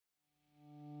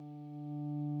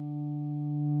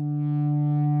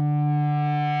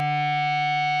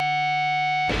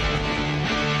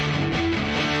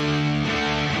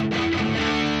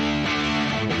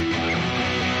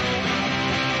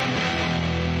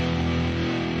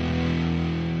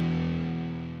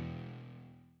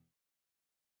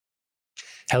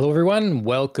Hello, everyone.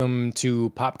 Welcome to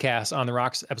Popcast on the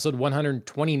Rocks, episode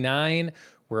 129.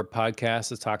 We're a podcast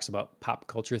that talks about pop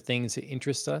culture things that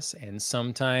interest us, and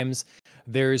sometimes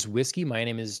there's whiskey. My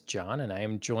name is John, and I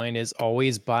am joined, as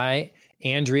always, by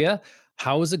Andrea.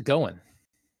 How's it going?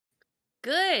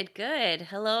 Good, good.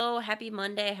 Hello, happy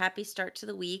Monday, happy start to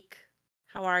the week.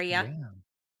 How are ya?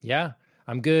 Yeah,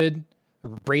 I'm good.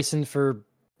 Bracing for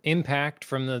impact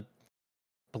from the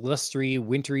blustery,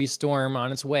 wintry storm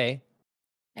on its way.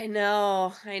 I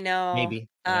know, I know. Maybe.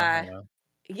 I know.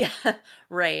 Yeah,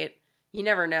 right. You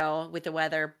never know with the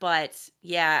weather, but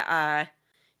yeah,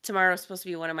 tomorrow's supposed to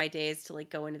be one of my days to like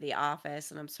go into the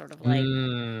office, and I'm sort of like,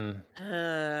 Mm.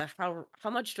 how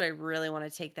much do I really want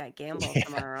to take that gamble Yeah.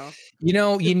 tomorrow?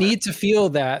 You need to feel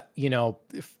that,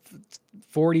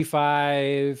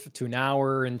 45 to an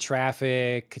hour in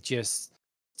traffic, just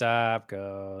stop,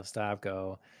 go, stop,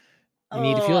 go. You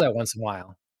need to feel Oh, that once in a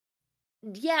while.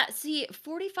 yeah, see,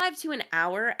 45 to an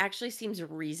hour actually seems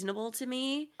reasonable to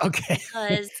me Okay.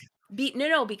 because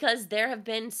no, because there have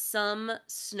been some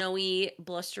snowy,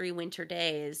 blustery winter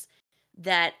days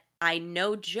that I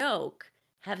no joke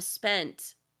have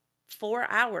spent 4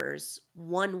 hours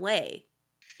one way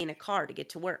in a car to get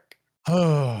to work.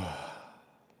 Oh.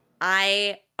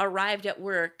 I arrived at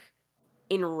work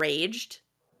enraged,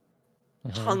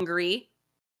 hmm hungry,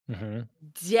 hmm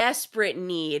desperate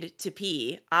need to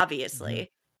pee, hmm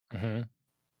obviously, hmm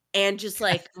and just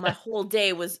like my whole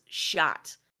day was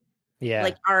shot. Yeah.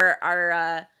 Like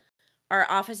our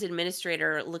office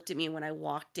administrator looked at me when I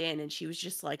walked in and she was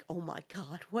just like, "Oh my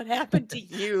god, what happened to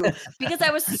you?" Because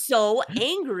I was so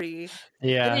angry that it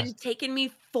Yeah. had taken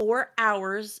me 4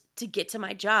 hours to get to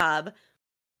my job.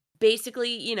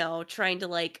 Basically, trying to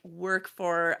like work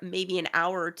for maybe an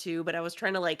hour or two, but I was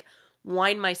trying to like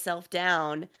wind myself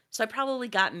down. So I probably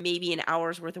got maybe an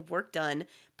hour's worth of work done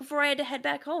before I had to head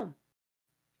back home.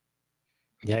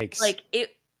 Yikes. Like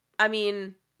it I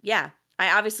mean, yeah,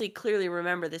 I obviously clearly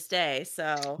remember this day,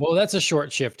 so Well, that's a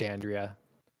short shift, Andrea.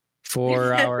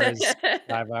 4 hours,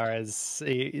 5 hours,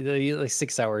 like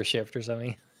 6 hour shift or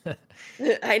something.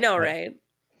 I know, But right?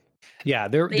 yeah,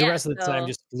 the But the yeah, rest of the time so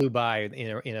just flew by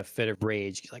in a fit of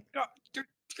rage. He's like, "Oh,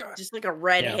 God." just like a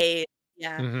red Yeah. haze.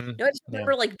 Yeah. Mhm. No, I just Yeah.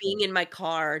 remember like being in my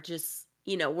car, just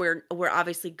we're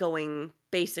obviously going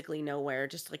basically nowhere,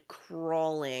 just like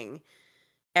crawling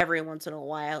every once in a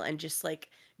while and just like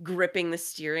gripping the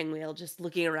steering wheel, just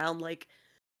looking around like,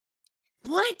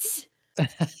 what? Like,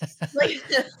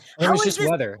 It how was is just this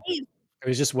weather. safe? It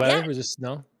was just weather? Yeah, It was just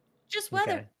snow? just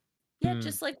weather. Okay. Yeah, Hmm.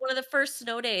 just like one of the first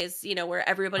snow days, where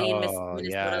everybody in Oh, Minnesota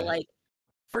yeah. like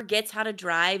forgets how to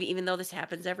drive, even though this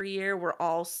happens every year. We're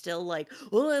all still like,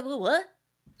 what?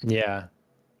 Yeah.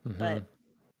 Mhm. But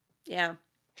yeah.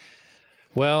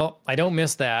 Well, I don't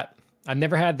miss that. I've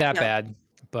never had that Yep. bad,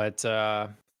 but,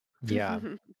 yeah.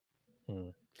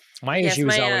 Mm. My Yes, issue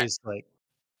is always like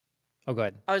oh, go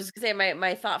ahead. I was gonna say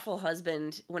my thoughtful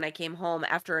husband, when I came home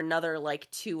after another like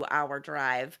 2-hour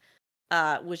drive,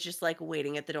 was just like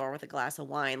waiting at the door with a glass of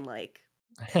wine, like,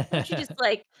 why don't you just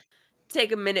like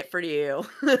take a minute for you?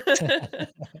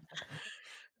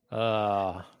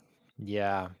 Uh,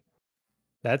 yeah.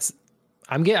 That's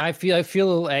I feel a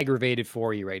little aggravated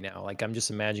for you right now. Like, I'm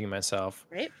just imagining myself.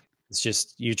 Right? It's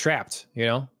just you're trapped, you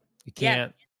know? You Yeah,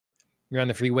 can't you're on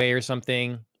the freeway or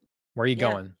something. Where are you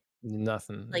yeah. going?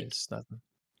 Nothing. Like It's nothing.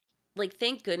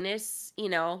 thank goodness,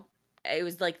 it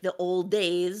was like the old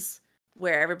days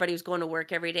where everybody was going to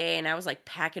work every day and I was like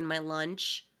packing my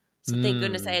lunch. So thank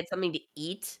goodness I Mm. had something to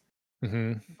eat.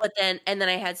 Mhm. But then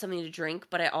I had something to drink,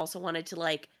 but I also wanted to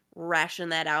like ration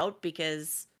that out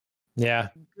because Yeah.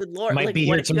 good lord, Might like be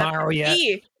what here if you have to tomorrow yet.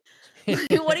 pee?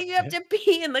 What if you have to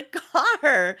pee in the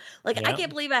car? Like, I Yeah. can't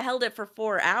believe I held it for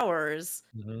 4 hours,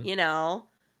 Mhm. you know?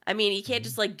 I mean, you can't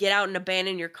just, Mhm. like, get out and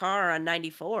abandon your car on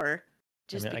 94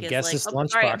 I just mean, I because, guess like, this "Oh,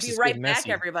 sorry, I'll lunchbox be is right getting back,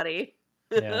 messy. everybody."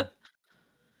 Yeah.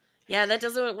 Yeah, that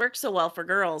doesn't work so well for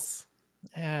girls.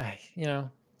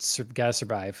 Gotta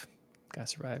survive. Gotta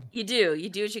survive. You do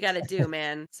what you gotta do,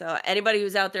 man. So, anybody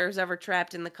who's out there who's ever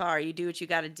trapped in the car, you do what you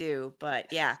gotta do,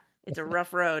 but yeah, it's a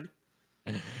rough road.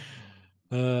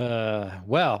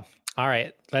 Well, all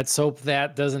right. Let's hope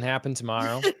that doesn't happen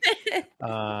tomorrow.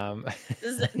 Um,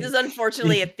 This is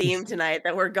unfortunately a theme tonight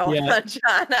that we're going yeah. on,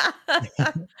 John.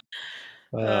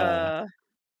 Uh, Uh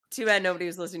Too bad nobody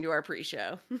was listening to our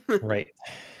pre-show. right.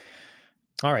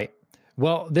 All right.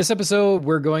 Well, this episode,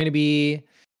 we're going to be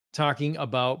talking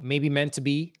about maybe meant to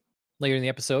be later in the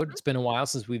episode. It's been a while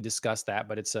since we've discussed that,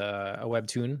 but it's a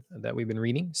webtoon that we've been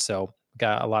reading. So,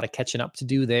 got a lot of catching up to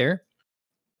do there.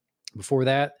 Before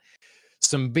that,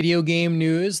 Some video game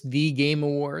news. The Game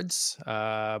Awards,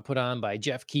 put on by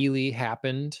Jeff Keighley,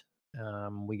 happened.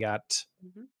 We got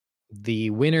Mhm. the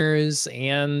winners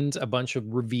and a bunch of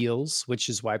reveals, which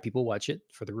is why people watch it,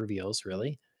 for the reveals, Mhm.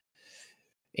 really.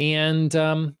 And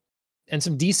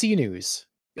some DC news,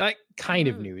 like kind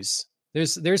of Mhm. news.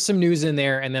 There's some news in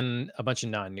there, and then a bunch of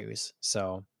non-news.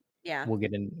 So Yeah. we'll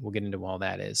get into all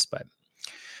that is. But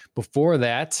before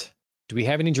that, do we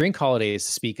have any drink holidays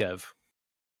to speak of?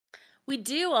 We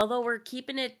do, although we're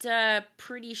keeping it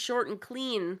pretty short and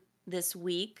clean this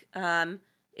week.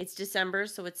 It's December,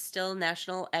 so it's still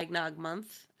National Eggnog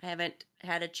Month. I haven't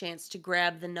had a chance to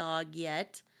grab the nog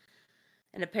yet.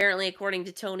 And apparently, according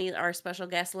to Tony, our special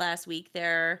guest last week,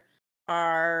 there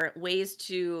are ways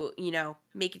to,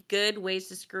 make it good, ways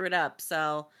to screw it up.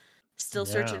 So, still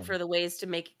searching Yeah. for the ways to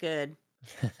make it good.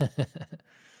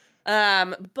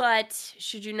 But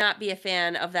should you not be a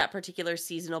fan of that particular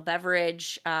seasonal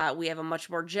beverage, we have a much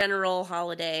more general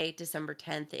holiday, December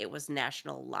 10th. It was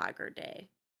National Lager Day.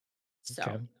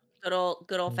 Okay. So,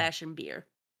 good old Mm. fashioned beer.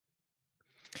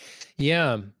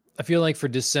 Yeah. I feel like for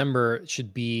December it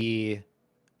should be,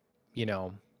 you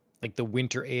know, like the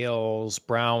winter ales,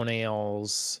 brown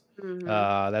ales, Mhm.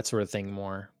 that sort of thing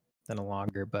more than a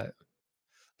lager, but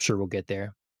I'm sure we'll get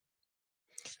there.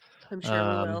 I'm sure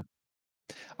we will. Um,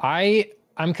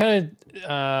 I'm kind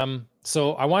of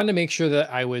so I wanted to make sure that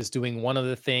I was doing one of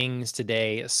the things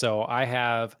today. So I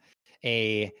have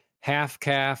a half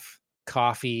calf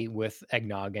coffee with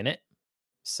eggnog in it.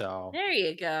 So There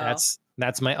you go.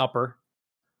 that's my upper.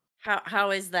 How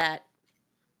is that?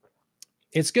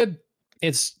 It's good.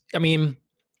 I mean,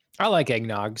 I like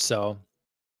eggnog, so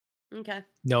Okay.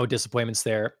 no disappointments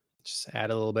there. Just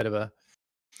add a little bit of a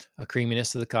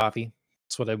creaminess to the coffee.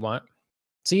 That's what I want.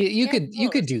 So Yeah, you could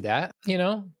totally. do that, you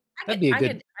know? I That'd could be a I good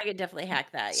could I could definitely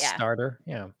hack that. Yeah. starter.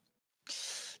 Yeah.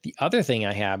 The other thing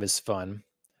I have is fun.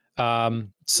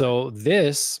 Mhm. So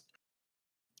this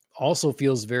also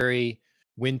feels very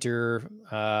winter,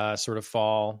 sort of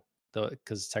fall, though,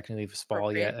 because technically it's fall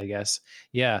Appropriate. yet, I guess.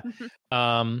 Yeah.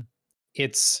 Um,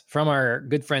 it's from our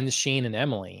good friends Shane and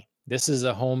Emily. This is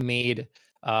a homemade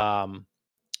um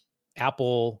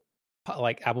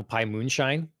like apple pie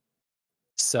moonshine. Oh,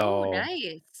 So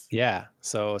nice. yeah,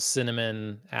 so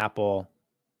cinnamon, apple,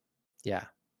 yeah.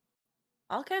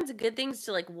 All kinds of good things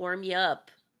to like warm you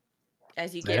up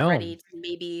as you I get know. ready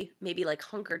to maybe like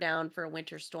hunker down for a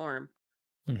winter storm.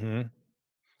 Hmm.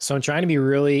 So I need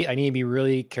to be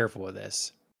really careful with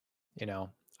this. You know,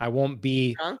 I won't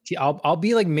be. Drunk? I'll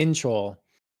be like Minchol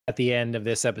at the end of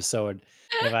this episode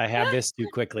if I have this too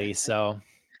quickly. So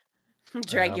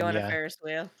Drag you on a yeah, Ferris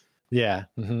wheel. yeah.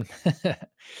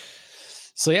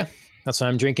 So yeah, that's what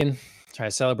I'm drinking. Try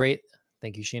to celebrate.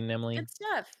 Thank you, Shane and Emily. Good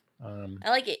stuff. Um, I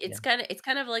like it. yeah. It's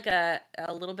kind of like a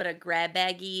little bit of grab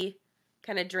baggy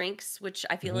kind of drinks, which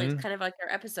I feel is Hmm. kind of like our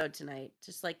episode tonight.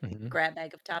 Just like Hmm. grab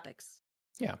bag of topics.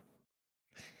 Yeah.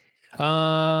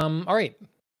 All right.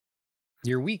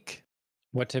 Your week.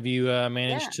 What have you Yeah.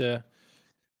 managed to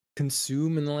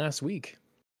consume in the last week?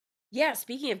 Yeah,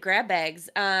 speaking of grab bags,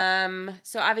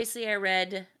 so obviously I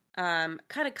read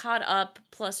kind of caught up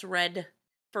plus read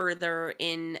further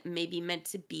in maybe meant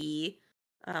to be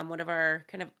one of our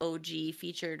kind of OG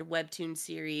featured webtoon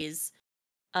series.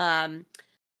 Um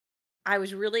I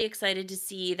was really excited to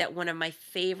see that one of my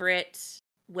favorite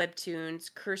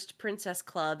webtoons, Cursed Princess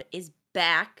Club, is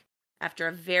back after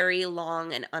a very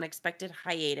long and unexpected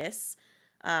hiatus.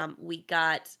 We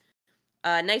got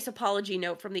a nice apology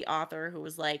note from the author who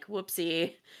was like,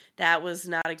 whoopsie, that was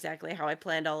not exactly how I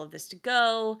planned all of this to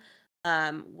go.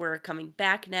 We're coming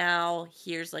back now.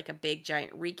 Here's like a big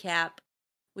giant recap,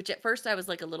 which at first I was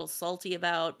like a little salty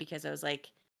about because I was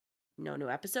like, no new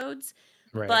episodes.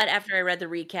 Right. But after I read the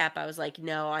recap, I was like,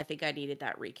 no, I think I needed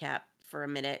that recap for a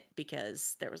minute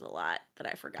because there was a lot that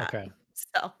I forgot. Okay.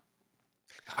 So,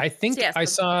 I so think yeah, I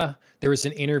so, saw there was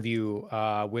an interview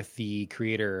with the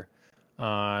creator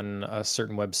on a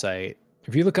certain website.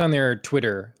 If you look on their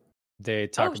Twitter, they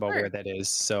talk oh, about where sure. that is.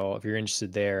 So if you're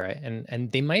interested there,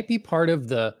 and they might be part of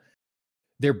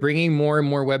they're bringing more and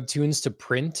more webtoons to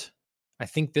print. I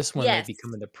think this one might Yes. be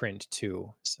coming to print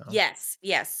too. So Yes.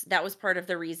 That was part of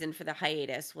the reason for the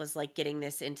hiatus was like getting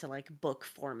this into like book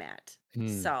format. hmm,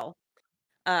 So,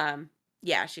 um,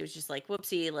 yeah, she was just like,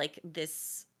 whoopsie, like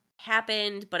this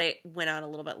happened, but it went on a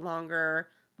little bit longer,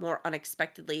 more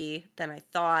unexpectedly than I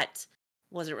thought.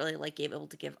 Wasn't really like able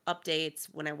to give updates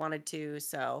when I wanted to.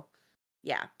 So,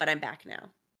 yeah, but I'm back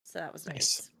now. So that was nice,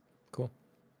 nice. cool.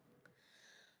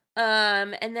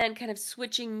 And then kind of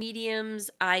switching mediums,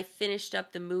 I finished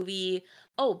up the movie.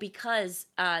 Oh, because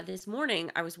this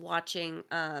morning I was watching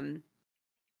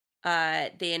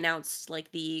they announced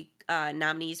like the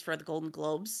nominees for the Golden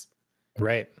Globes.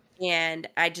 Right. And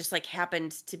I just like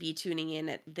happened to be tuning in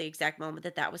at the exact moment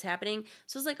that that was happening.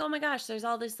 So I was like, oh my gosh, there's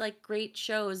all this like great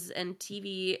shows and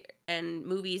TV and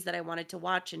movies that I wanted to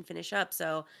watch and finish up.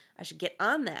 So I should get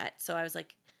on that. So I was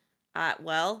like,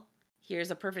 well,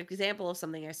 here's a perfect example of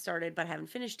something I started but haven't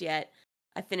finished yet.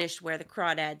 I finished Where the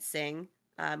Crawdads Sing,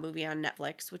 movie on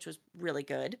Netflix, which was really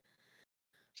good.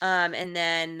 And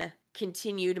then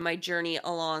continued my journey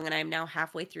along, and I'm now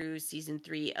halfway through season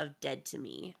 3 of Dead to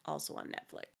Me, also on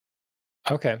Netflix.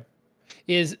 Okay.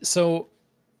 Is so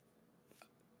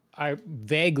I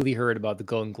vaguely heard about the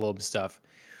Golden Globe stuff.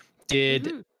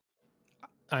 Did Mhm.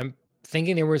 I'm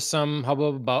thinking there was some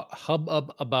hubbub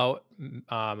about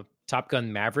Top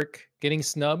Gun Maverick getting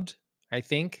snubbed, I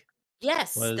think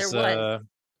Yes, there was was.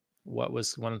 what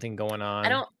was one thing going I on.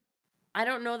 don't I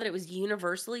don't know that it was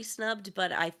universally snubbed,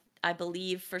 but I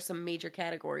believe for some major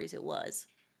categories it was.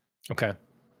 Okay.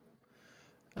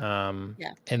 Um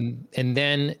Yeah. and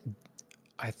then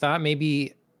I thought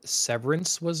maybe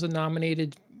Severance was a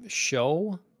nominated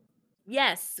show.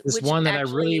 Yes, This which one that I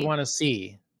really actually want to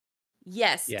see.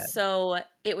 yes, Yeah. so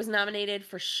it was nominated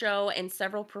for show and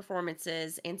several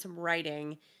performances and some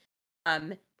writing.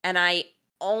 Um, and I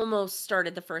almost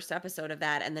started the first episode of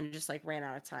that and then just like ran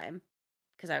out of time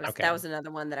because I was that Okay. was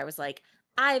another one that I was like,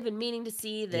 I've been meaning to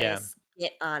see Yeah. this.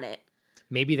 Get on it.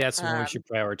 Maybe that's one we Um, should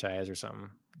prioritize or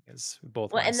something because we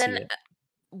both well, want to and see then it.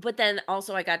 but then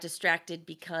also I got distracted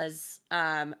because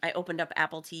I opened up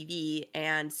Apple TV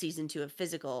and season 2 of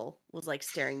Physical was like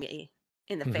staring me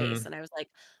in the face, Mhm. and I was like,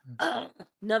 oh,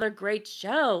 another great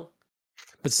show.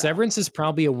 But So Severance is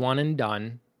probably a one and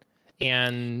done,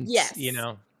 and, yes,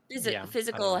 yeah,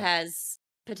 I don't Physical know. has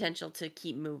potential to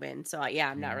keep moving. So yeah,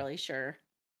 I'm not Mm, really sure.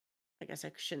 I guess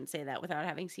I shouldn't say that without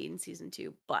having seen season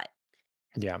 2, but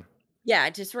yeah. yeah,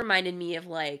 it just reminded me of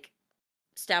like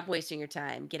stop wasting your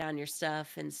time, get on your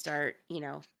stuff, and start,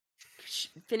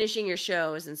 finishing your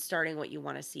shows and starting what you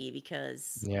want to see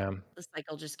because Yeah. the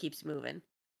cycle just keeps moving.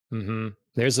 Mhm.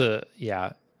 There's a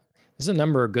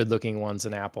number of good-looking ones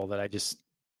in Apple that I just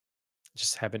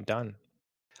haven't done.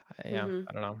 Yeah, Hmm.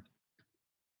 I don't know.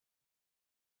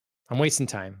 I'm wasting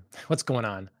time. What's going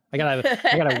on? I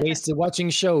gotta waste it watching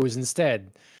shows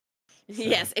instead. So,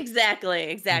 Yes, exactly,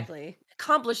 mm, exactly.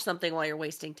 Accomplish something while you're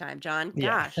wasting time, John. yeah.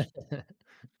 Gosh.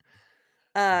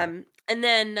 Yeah. And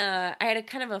then I had a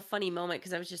kind of a funny moment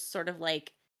because I was just sort of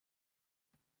like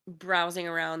browsing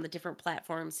around the different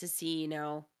platforms to see,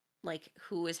 like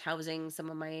who is housing some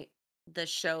of the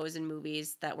shows and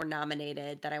movies that were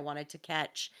nominated that I wanted to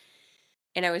catch.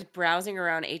 And I was browsing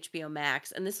around HBO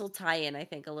Max, and this will tie in, I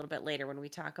think, a little bit later when we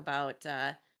talk about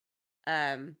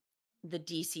um the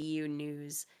DCU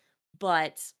news.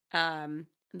 But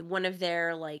one of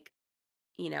their like,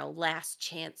 last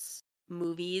chance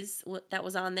movies that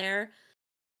was on there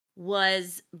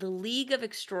was The League of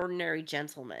Extraordinary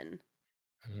Gentlemen.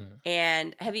 Mhm.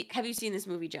 And have you seen this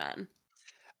movie, John?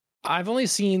 I've only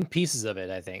seen pieces of it,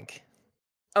 I think.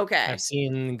 I've Okay.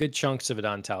 seen good chunks of it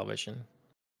on television.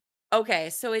 Okay,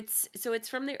 so it's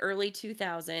from the early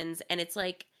 2000s, and it's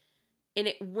like,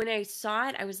 and when I saw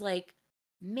it I was like,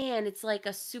 man, it's like a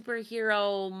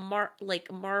superhero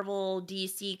like Marvel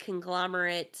DC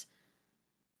conglomerate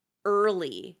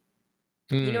early.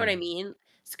 You know what I Mm, mean?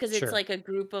 Because it's sure. like a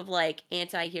group of like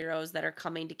anti-heroes that are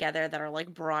coming together that are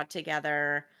like brought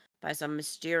together by some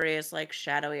mysterious like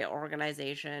shadowy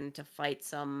organization to fight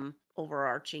some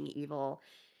overarching evil.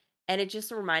 And it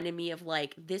just reminded me of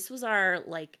like this was our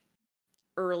like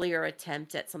earlier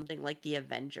attempt at something like the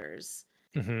Avengers.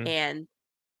 Mhm. And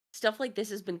stuff like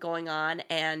this has been going on,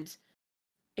 and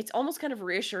it's almost kind of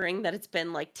reassuring that it's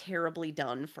been like terribly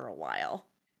done for a while.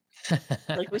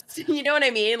 Like you know what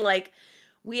I mean? Like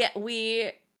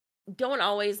we don't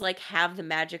always like have the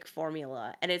magic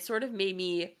formula, and it sort of made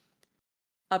me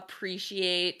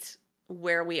appreciate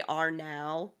where we are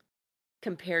now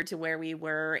compared to where we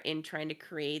were in trying to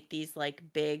create these like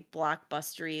big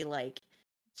blockbustery like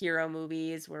hero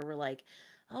movies where we're like,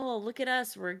 oh, look at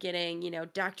us, we're getting,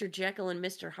 Dr. Jekyll and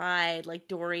Mr. Hyde, like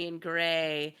Dorian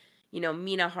Gray,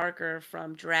 Mina Harker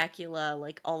from Dracula,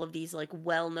 like all of these like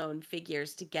well-known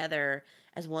figures together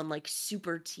as one like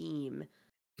super team.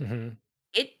 Mhm.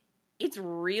 it it's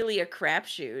really a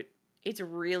crapshoot. It's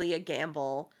really a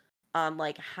gamble on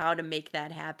like how to make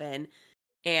that happen.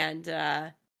 And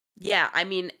yeah, I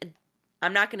mean,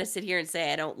 I'm not going to sit here and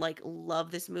say I don't like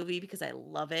love this movie because I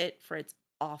love it for its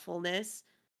awfulness.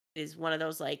 It is one of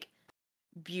those like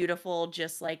beautiful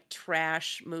just like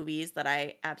trash movies that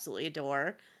I absolutely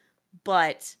adore.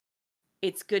 But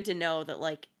it's good to know that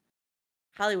like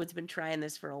Hollywood's been trying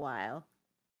this for a while.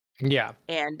 Yeah,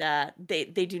 and they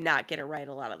do not get it right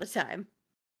a lot of the time.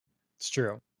 it's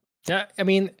true. Yeah, I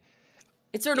mean,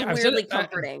 It's sort of yeah, I've said it. weirdly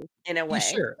comforting in a Yeah, way,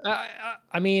 sure.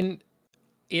 I mean,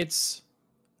 it's.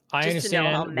 I just to know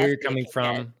how understand where you're messy it coming can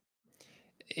get. from.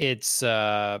 It's.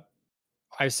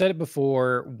 I've said it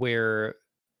before, where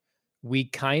we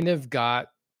kind of got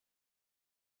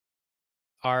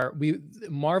our we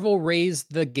Marvel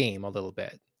raised the game a little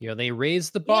bit. You know, they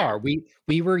raised the Yeah, bar.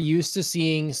 We were used to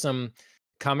seeing some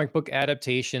comic book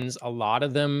adaptations, a lot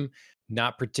of them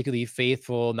not particularly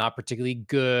faithful, not particularly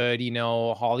good. You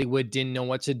know, Hollywood didn't know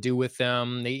what to do with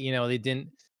them. They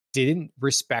didn't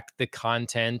respect the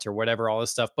content or whatever, all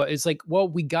this stuff. But it's like, well,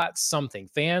 we got something.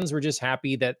 Fans were just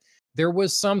happy that there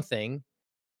was something.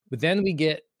 But then we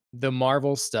get the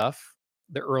Marvel stuff,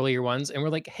 the earlier ones, and we're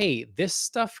like, hey, this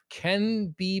stuff can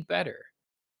be better.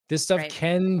 This stuff right.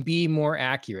 can be more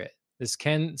accurate. This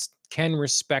can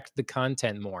respect the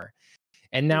content more.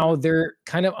 And now Hmm. they're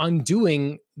kind of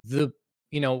undoing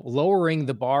lowering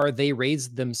the bar they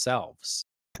raised themselves,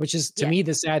 which is to Yeah, me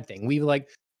the sad thing. We like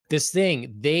this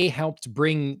thing, they helped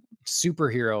bring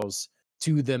superheroes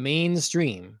to the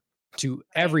mainstream, to right.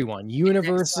 everyone, To the next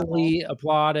level. universally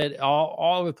applauded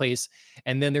all over the place.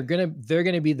 And then they're gonna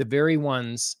be the very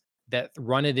ones that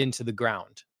run it into the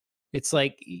ground. It's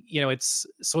like, it's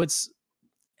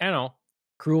I don't know,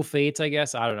 cruel fates, I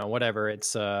guess. I don't know, whatever.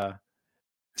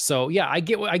 So yeah, I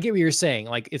get what you're saying.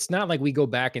 Like, it's not like we go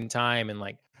back in time and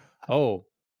like, oh,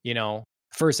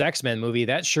 first X-Men movie,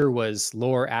 that sure was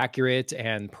lore accurate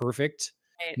and perfect.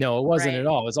 Right, No, it wasn't right, at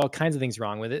all. There's all kinds of things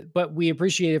wrong with it, but we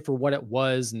appreciate it for what it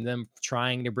was and them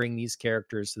trying to bring these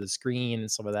characters to the screen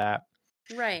and some of that.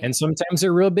 right. And sometimes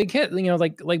they're a real big hit,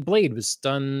 like Blade was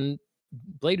done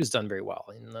very well,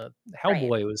 and the Right.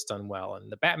 Hellboy was done well,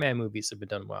 and the Batman movies have been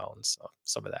done well, and so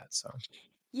some of that. So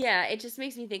Yeah, it just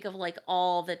makes me think of like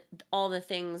all the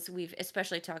things we've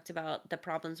especially talked about the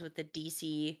problems with the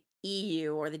DC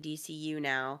EU or the DCU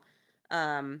now.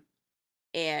 Um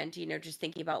and just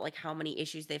thinking about like how many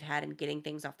issues they've had in getting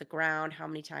things off the ground, how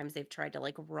many times they've tried to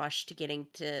like rush to getting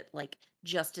to like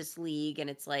Justice League, and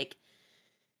it's like,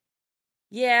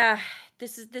 yeah,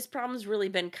 this problem's really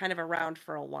been kind of around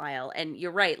for a while. And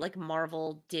you're right, like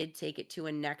Marvel did take it to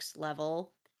a next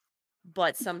level,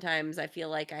 but sometimes I feel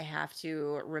like I have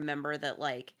to remember that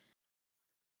like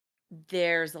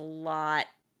there's a lot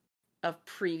of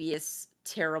previous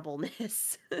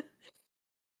terribleness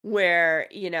where,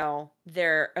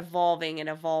 they're evolving and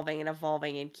evolving and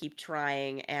evolving and keep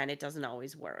trying, and it doesn't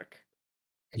always work.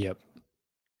 yep,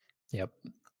 yep.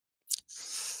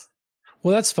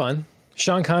 Well, that's fun.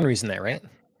 Sean Connery's in that, Yeah. right?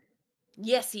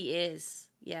 Yes, he is.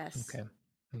 Yes. Okay.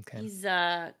 Okay. He's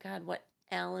God, what,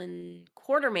 Alan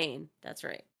Quartermain. That's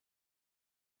right.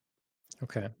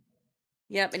 Okay.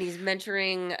 Yep, and he's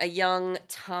mentoring a young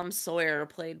Tom Sawyer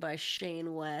played by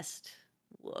Shane West.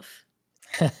 Woof.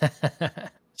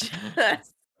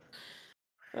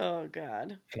 Oh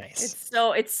god. Nice.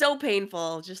 It's so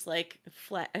painful just like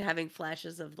having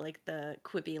flashes of like the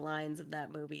quippy lines of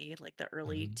that movie, like the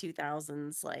early Mhm.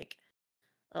 2000s, like,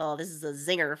 "Oh, this is a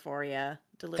zinger for you,"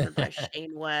 delivered by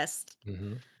Shane West.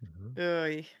 Mhm, mhm.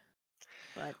 Oy.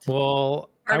 But Well,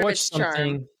 I part of its watched charm.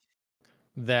 something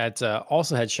that,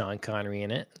 also had Sean Connery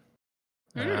in it.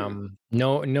 Mm.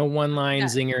 No one-line Yeah.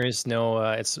 zingers,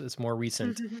 no, it's more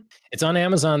recent. It's on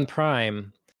Amazon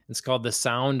Prime. It's called The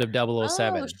Sound of Oh,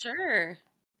 007. sure.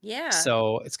 Yeah.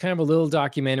 So, it's kind of a little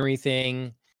documentary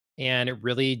thing, and it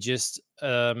really just,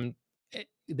 the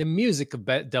music of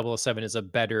 007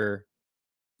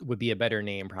 would be a better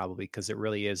name probably, because it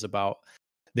really is about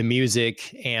the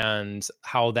music and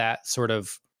how that sort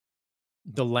of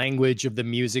the language of the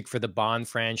music for the Bond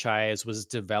franchise was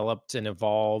developed and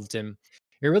evolved. And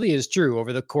it really is true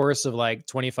over the course of like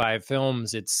 25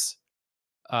 films.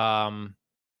 Um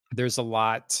there's a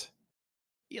lot,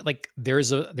 like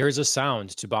there's a sound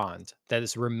to Bond that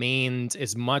has remained,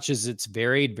 as much as it's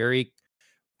varied, very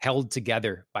held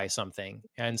together by something.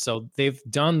 And so they've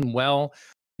done well.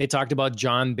 They talked about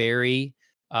John Barry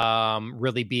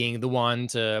really being the one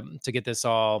to get this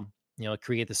all,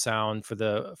 create the sound for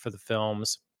the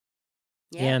films.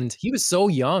 Yeah. And he was so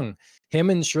young. Him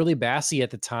and Shirley Bassey at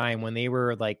the time, when they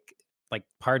were like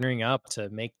partnering up to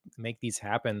make these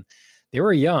happen, they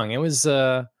were young.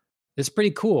 It's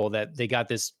pretty cool that they got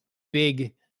this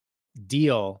big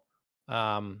deal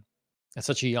um at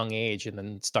such a young age, and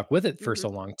then stuck with it for Mhm. so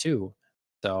long too.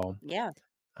 So Yeah.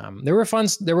 there were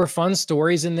fun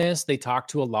stories in this. They talked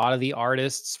to a lot of the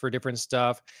artists for different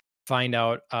stuff. find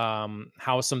out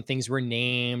how some things were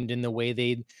named and the way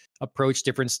they approach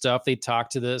different stuff. They talk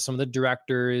to some of the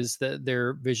directors,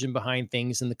 their vision behind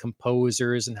things, and the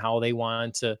composers and how they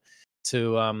wanted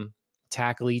to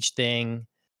tackle each thing.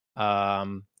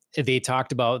 They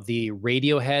talked about the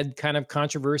Radiohead kind of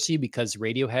controversy because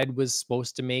Radiohead was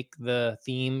supposed to make the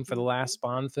theme for the last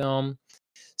Bond film.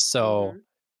 So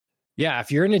yeah,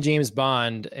 if you're into James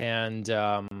Bond and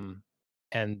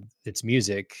its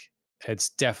music,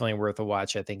 it's definitely worth a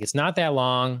watch. I think it's not that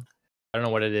long. I don't know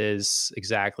what it is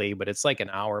exactly, but it's like an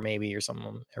hour maybe or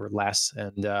something or less.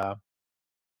 And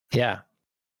yeah,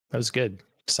 that was good.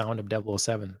 Sound of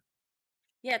 007.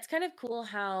 Yeah, it's kind of cool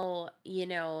how,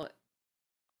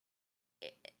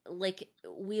 like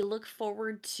we look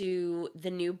forward to the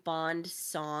new Bond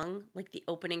song, like the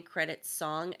opening credits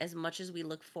song, as much as we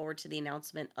look forward to the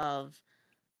announcement of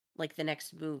like the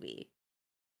next movie.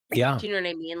 Yeah. Do you know what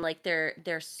I mean? Like they're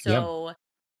Yeah. so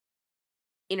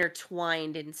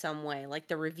intertwined in some way. Like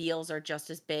the reveals are just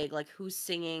as big, like who's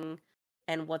singing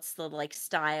and what's the like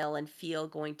style and feel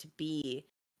going to be,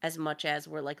 as much as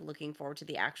we're like looking forward to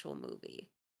the actual movie.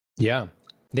 Yeah.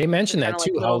 They They're mentioned kind that of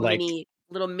like too, how like,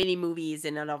 little mini movies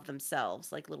in and of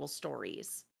themselves, like little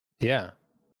stories. yeah.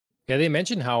 Yeah, they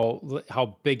mentioned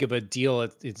how big of a deal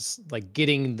it's like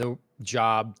getting the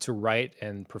job to write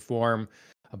and perform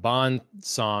a Bond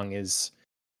song is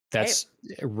Right. that's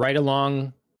right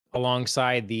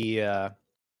alongside the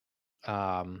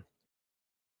um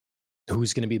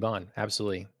who's going to be Bond.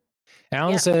 Absolutely.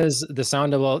 Alan Yeah. says the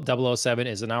sound of 007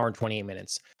 is an hour and 28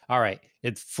 minutes. All right,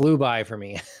 it flew by for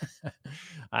me.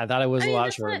 I thought it was I a mean,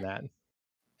 lot shorter than that.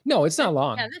 No, it's not yeah,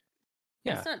 long. that's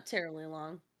Yeah, not terribly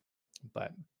long.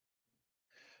 but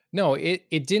no, it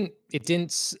didn't.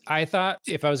 I thought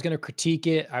if I was going to critique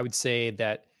it, I would say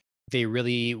that they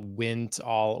really went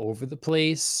all over the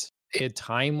place,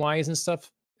 time wise and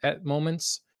stuff at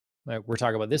moments. Like we're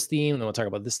talking about this theme, and then we'll talk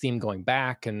about this theme going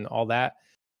back and all that.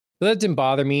 But that didn't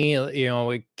bother me.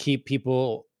 It keep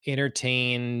people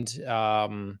entertained,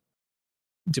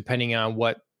 depending on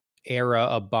what era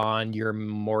of Bond you're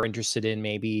more interested in,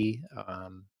 maybe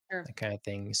Sure. that kind of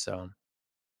thing. So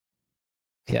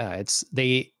yeah, it's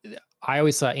they. I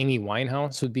always thought Amy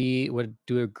Winehouse would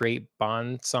do a great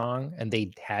Bond song, and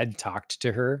they had talked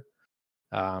to her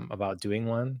about doing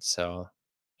one. So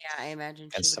Yeah, I imagine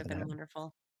she that's would have something been that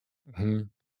wonderful. Mhm.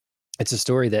 It's a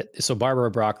story that Barbara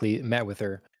Broccoli met with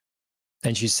her,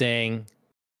 and she's saying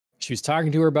she was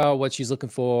talking to her about what she's looking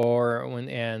for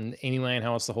and Amy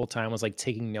Winehouse the whole time was like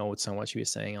taking notes on what she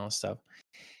was saying, all this stuff.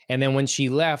 And then when she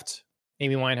left,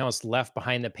 Amy Winehouse left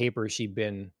behind the paper she'd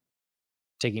been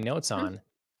taking notes Hmm. on,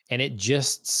 and it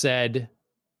just said,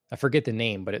 I forget the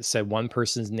name, but it said one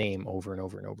person's name over and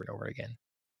over and over and over again.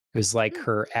 It was like Hmm.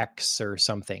 her ex or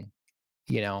something,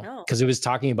 Oh. because it was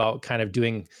talking about kind of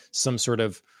doing some sort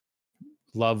of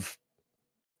love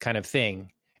kind of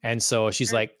thing. And so she's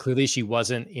Sure. like, clearly she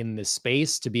wasn't in the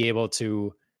space to be able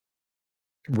to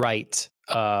write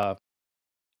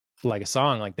like a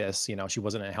song like this. She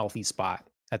wasn't in a healthy spot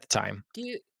at the time. Do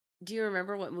you do you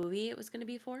remember what movie it was going to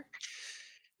be for?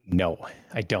 No,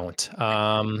 I don't.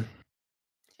 Okay.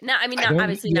 No, I mean, I not don't.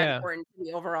 obviously not Yeah, important to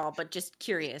the overall, but just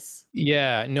curious.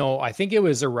 yeah. No, I think it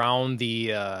was around the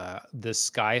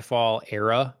Skyfall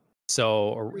era. So,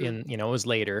 or Mm-hmm. it was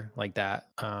later like that.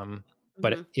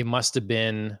 But Mm-hmm. it must have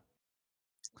been.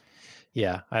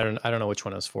 Yeah, I don't know which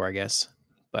one it was for. I guess,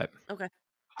 but Okay.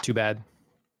 too bad.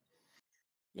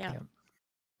 Yeah. Yeah,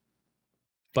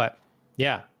 but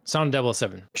yeah, Sound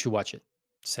 007. You should watch it.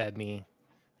 Sad me.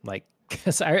 Like,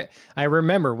 cause I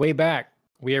remember way back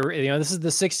this is the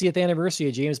 60th anniversary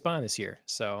of James Bond this year,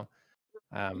 so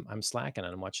I'm slacking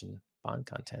on watching Bond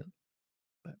content.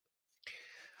 But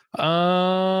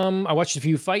I watched a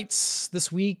few fights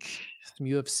this week. Some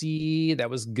UFC that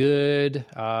was good.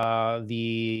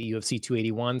 The UFC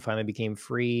 281 finally became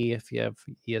free if you have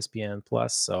ESPN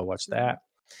Plus, so watch Mm-hmm.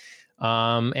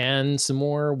 that. And some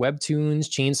more webtoons.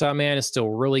 Chainsaw Man is still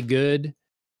really good.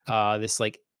 This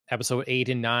like episode 8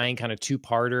 and 9 kind of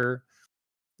two-parter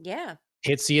Yeah.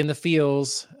 hits you in the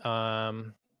feels. Let's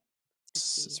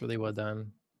see. It's really well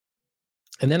done.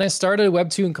 And then I started a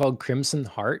webtoon called Crimson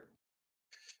Heart,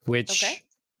 Okay. which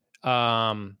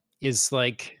is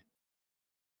like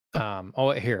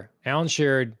oh, here Alan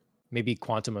shared maybe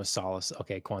Quantum of Solace.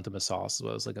 Okay, Quantum of Solace is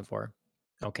what I was looking for.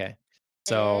 Okay,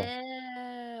 so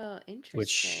Oh, interesting.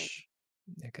 which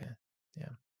okay, yeah.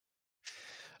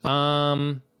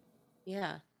 Um,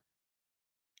 Yeah.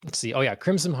 let's see. Oh yeah,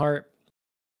 Crimson Heart.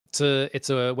 It's a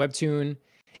webtoon,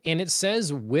 and it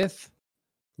says with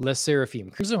Les Seraphim,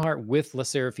 Crimson Heart with Les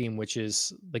Seraphim, which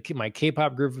is like my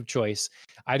K-pop group of choice.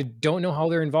 I don't know how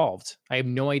they're involved. I have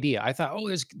no idea. I thought,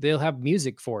 oh, they'll have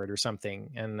music for it or something,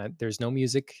 and there's no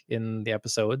music in the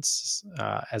episodes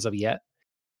as of yet.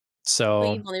 But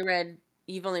So you've only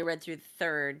read through the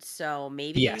third, so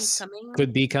maybe yes, coming.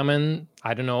 could be coming.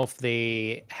 I don't know if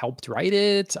they helped write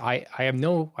it. I have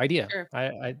no idea. Sure.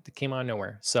 I it came out of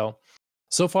nowhere. So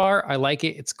far, I like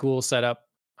it. It's cool setup.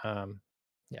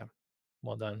 Yeah,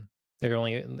 well done. They're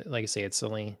only, like I say, it's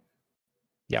only,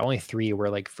 yeah, only 3 were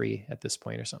like free at this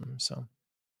point or something. So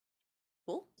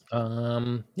Cool.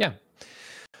 yeah.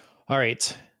 All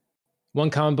right. One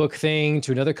comic book thing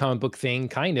to another comic book thing,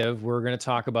 kind of. We're going to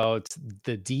talk about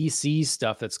the DC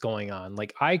stuff that's going on.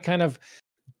 Like, I kind of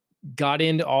got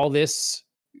into all this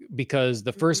because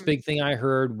the first Mhm. big thing I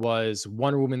heard was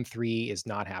Wonder Woman 3 is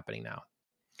not happening now.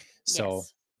 So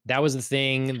Yes. that was the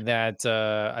thing that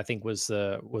I think was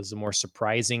the more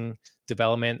surprising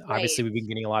development. Right. Obviously, we've been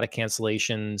getting a lot of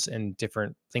cancellations and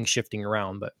different things shifting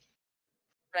around, but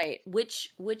Right.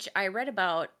 Which I read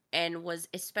about and was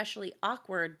especially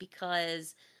awkward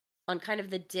because on kind of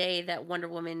the day that Wonder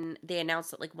Woman they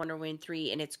announced that like Wonder Woman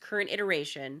 3 in its current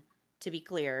iteration, to be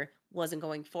clear, wasn't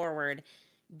going forward,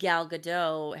 Gal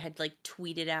Gadot had like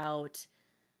tweeted out,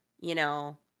 you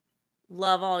know,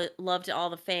 love to all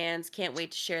the fans, can't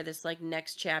wait to share this like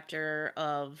next chapter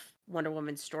of Wonder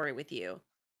Woman's story with you.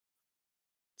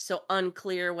 So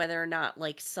unclear whether or not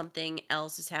like something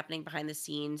else is happening behind the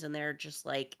scenes and they're just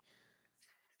like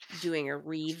doing a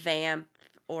revamp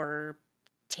or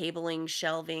tabling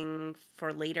shelving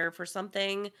for later for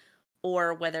something,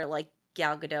 or whether like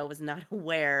Gal Gadot was not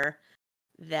aware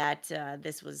that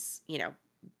this was,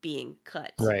 being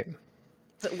cut, right.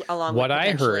 but along What with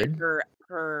I potentially heard,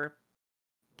 her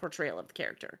portrayal of the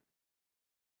character.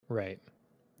 right.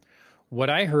 What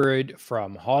I heard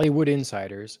from Hollywood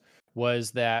insiders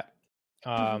was that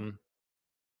Mhm. um,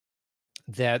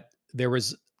 that there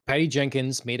was Patty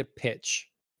Jenkins made a pitch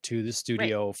to the Right.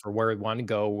 studio for where we want to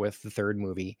go with the third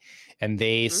movie, and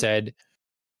they Mhm. said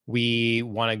we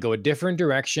want to go a different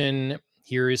direction.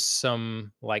 Here's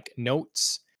some like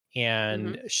notes, Mhm.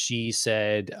 and she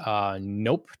said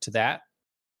nope to that,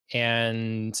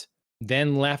 and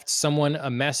then left someone a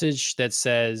message that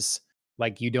says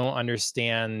like you don't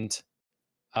understand.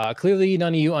 Clearly,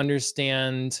 none of you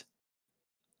understand.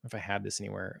 If I had this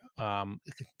anywhere,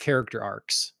 character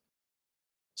arcs.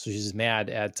 So she's mad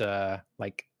at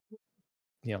like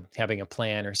having a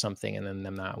plan or something, and then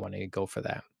them not wanting to go for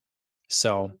that.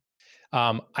 So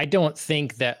Mhm. I don't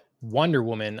think that Wonder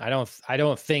Woman. I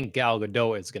don't think Gal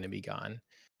Gadot is going to be gone.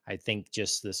 I think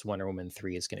just this Wonder Woman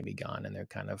 3 is going to be gone, and they're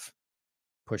kind of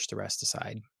push the rest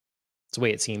aside. It's the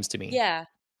way it seems to me. Yeah.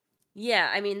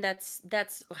 Yeah, I mean that's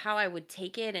how I would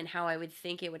take it and how I would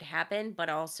think it would happen, but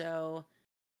also,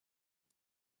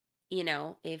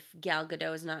 if Gal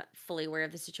Gadot is not fully aware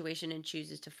of the situation and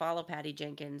chooses to follow Patty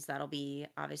Jenkins, that'll be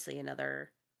obviously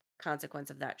another consequence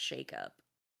of that shakeup.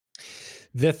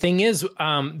 The thing is,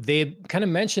 they kind of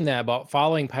mentioned that about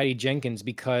following Patty Jenkins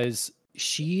because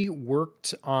she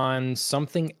worked on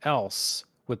something else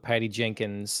with Patty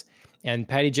Jenkins, and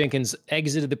Patty Jenkins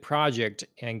exited the project,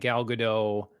 and Gal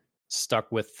Gadot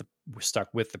stuck with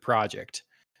the project.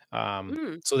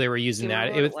 Hmm. So they were Do using you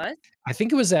remember that. what it was? I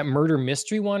think it was that murder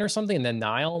mystery one or something, the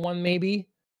Nile one, maybe.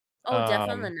 Oh, Death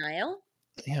on the Um, Nile?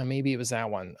 yeah, maybe it was that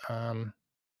one. Let's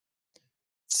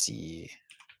see.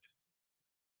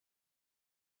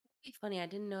 Hey, funny, I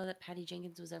didn't know that Patty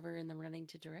Jenkins was ever in the running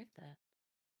to direct that.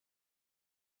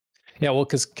 Yeah, well,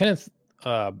 because Kenneth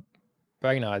uh,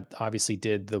 Branagh obviously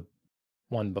did the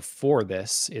one before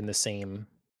this in the same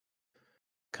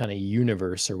kind of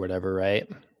universe or whatever, right?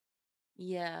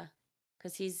 Yeah,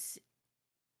 because he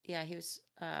was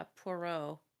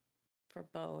Poirot for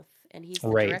both, and he's the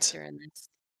Right. director in this.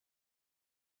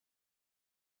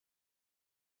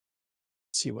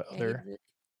 Let's see what Yeah, other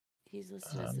he's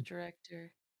listed as the um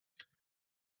director.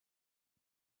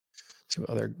 see what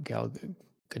other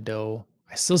Gadot.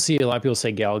 I still see a lot of people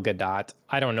say Gal Gadot.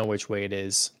 I don't know which way it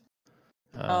is.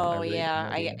 I Oh, really have yeah,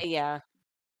 no idea. yeah.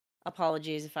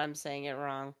 Apologies if I'm saying it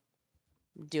wrong.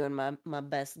 Doing my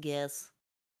best guess.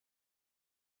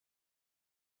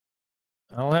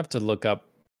 I'll have to look up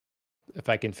if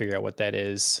I can figure out what that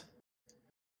is.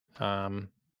 Um,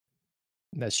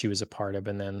 that she was a part of,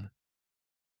 and then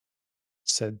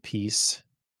said piece.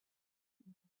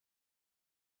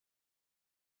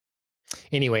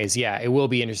 Anyways, yeah, it will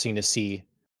be interesting to see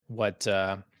what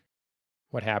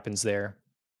what happens there.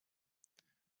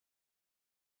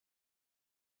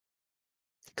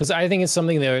 Because I think it's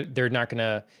something they're not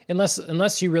gonna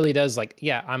unless she really does like,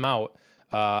 yeah, I'm out.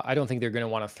 I don't think they're going to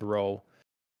want to throw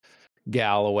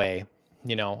Gal away.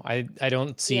 I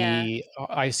don't Yeah. see.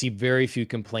 I see very few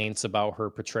complaints about her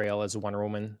portrayal as a Wonder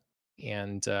Woman,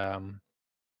 and I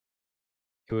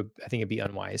think it'd be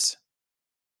unwise.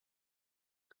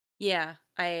 Yeah.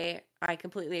 I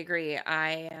completely agree.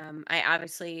 I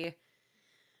obviously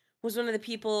was one of the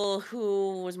people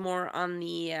who was more on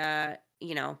the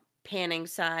panning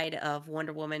side of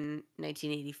Wonder Woman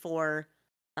 1984.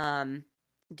 Um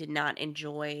did not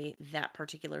enjoy that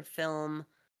particular film,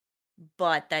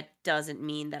 but that doesn't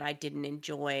mean that I didn't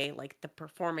enjoy like the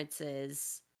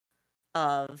performances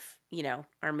of,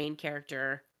 our main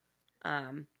character.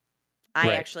 Um I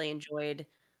Right. actually enjoyed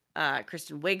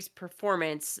Kristen Wiig's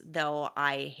performance, though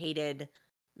I hated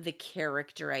the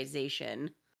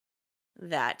characterization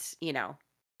that,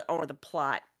 or the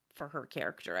plot for her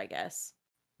character, I guess.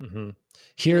 hmm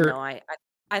Even though Here, I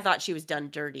thought she was done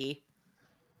dirty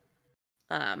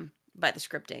by the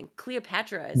scripting.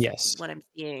 Cleopatra is yes. what I'm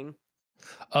seeing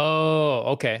Oh,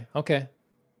 okay, okay.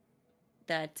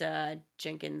 that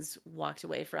Jenkins walked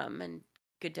away from, and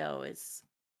Godot is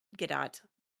Godot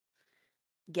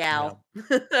Yeah. Gal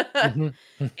hmm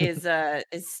is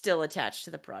still attached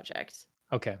to the project.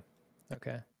 Okay.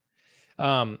 Okay.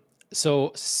 Um,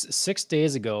 so 6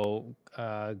 days ago,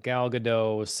 Gal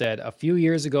Gadot said, "A few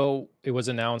years ago, it was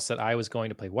announced that I was going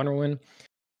to play Wonder Woman.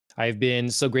 I've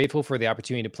been so grateful for the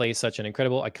opportunity to play such an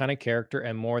incredible, iconic character,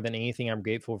 and more than anything, I'm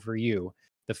grateful for you,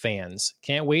 the fans.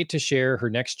 Can't wait to share her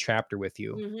next chapter with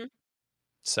you." Hmm.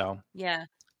 So, Yeah.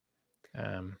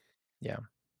 um, yeah.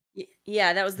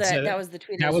 Yeah, that was So that was the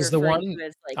tweet I that was was the referring one to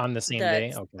as like on the same the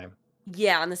day. Okay.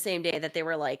 yeah, on the same day that they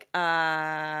were like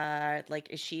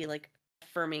is she like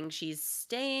affirming she's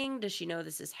staying? Does she know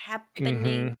this is happening?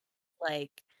 hmm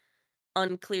Like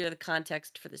unclear the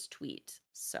context for this tweet.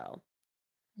 So,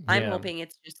 I'm Yeah. hoping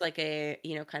it's just like a,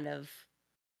 kind of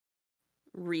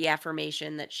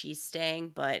reaffirmation that she's staying,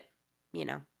 but you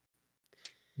know,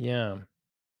 Yeah.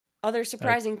 other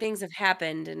I, surprising things have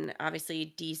happened, and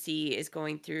obviously DC is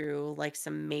going through like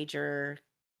some major,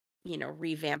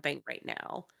 revamping right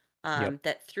now. yep.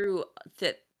 That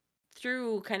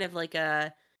through kind of like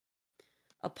a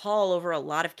pall over a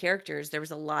lot of characters, there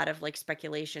was a lot of like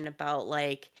speculation about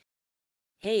like,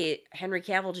 hey, Henry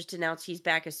Cavill just announced he's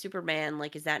back as Superman.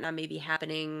 Like, is that not maybe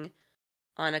happening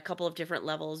on a couple of different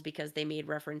levels because they made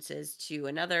references to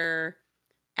another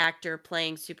actor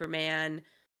playing Superman?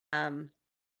 Um,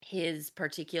 his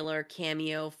particular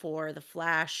cameo for The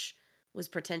Flash was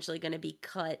potentially going to be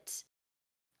cut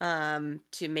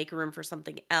to make room for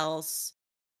something else.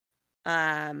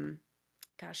 Um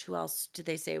Gosh, who else did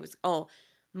they say was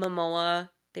Momoa.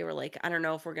 They were like, I don't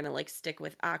know if we're going to like stick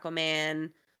with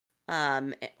Aquaman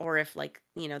or if like,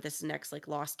 this next like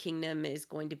Lost Kingdom is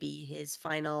going to be his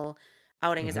final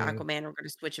outing as hmm Aquaman. We're going to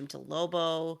switch him to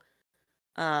Lobo.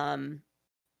 Um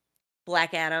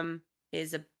Black Adam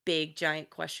is a big giant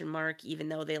question mark, even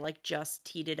though they like just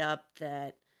teed it up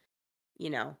that,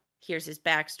 here's his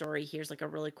backstory. Here's like a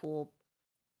really cool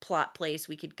plot place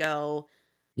we could go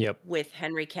Yep. with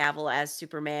Henry Cavill as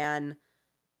Superman.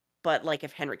 But like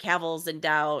if Henry Cavill's in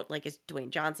doubt, like is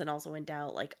Dwayne Johnson also in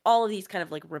doubt? Like all of these kind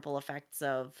of like ripple effects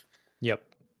of, Yep.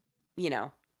 you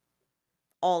know,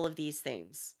 all of these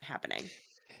things happening.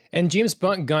 And James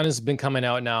Gunn has been coming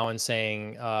out now and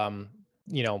saying,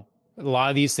 a lot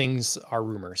of these things are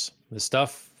rumors. This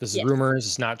is Yes. rumors.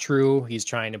 It's not true. He's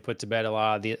trying to put to bed a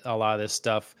lot of this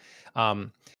stuff.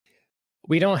 Um,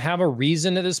 we don't have a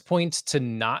reason at this point to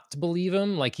not believe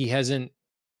him. Like he hasn't,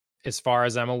 as far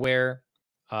as I'm aware,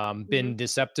 Hmm. been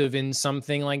deceptive in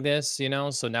something like this.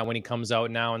 So now when he comes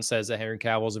out now and says that Henry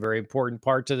Cavill is a very important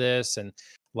part to this, and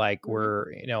like Hmm.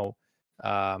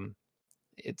 um,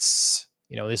 it's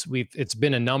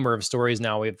been a number of stories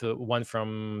now. We have the one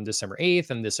from December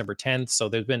 8th and December 10th. So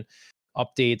there's been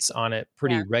updates on it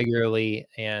pretty Yeah. regularly,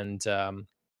 and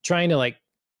trying to like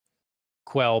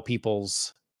quell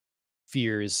people's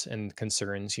fears and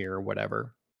concerns here or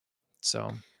whatever.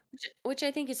 So Which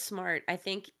I think is smart. I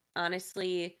think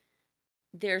honestly,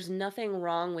 there's nothing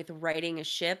wrong with writing a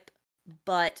ship,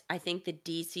 but I think the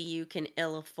DCU can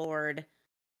ill afford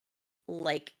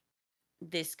like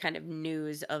this kind of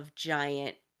news of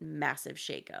giant, massive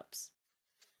shakeups.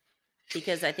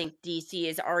 Because I think DC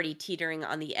is already teetering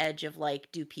on the edge of like,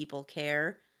 do people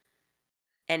care?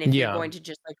 And if you're yeah, going to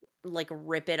just like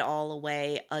rip it all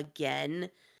away again,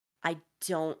 I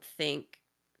don't think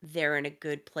they're in a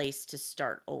good place to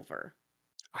start over.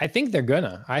 I think they're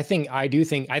gonna. I think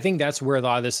that's where a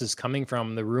lot of this is coming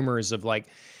from. The rumors of like,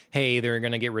 hey, they're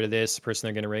gonna get rid of this person,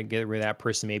 they're gonna get rid of that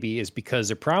person, maybe is because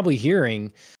they're probably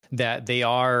hearing that they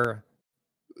are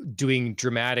doing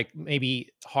dramatic, maybe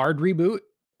hard reboot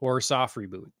or soft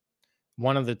reboot.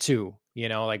 One of the two,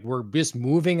 like we're just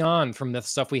moving on from the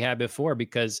stuff we had before,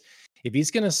 because if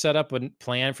he's going to set up a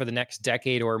plan for the next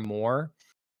decade or more,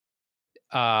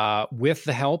 with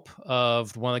the help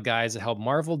of one of the guys that helped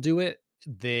Marvel do it,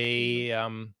 Mhm. they,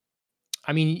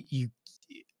 I mean,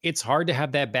 it's hard to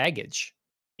have that baggage.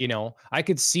 I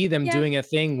could see them Yeah. doing a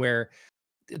thing where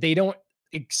they don't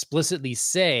explicitly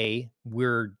say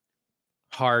we're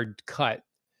hard cut,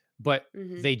 but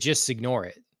Mhm. they just ignore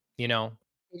it, you know?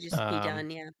 It just be Um, done,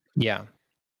 yeah. yeah.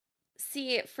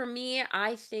 See, for me,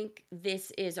 I think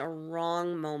this is a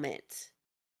wrong moment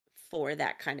for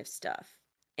that kind of stuff.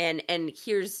 And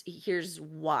here's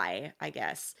why, I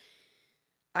guess.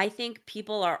 I think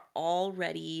people are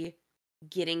already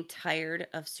getting tired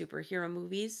of superhero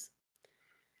movies.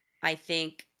 I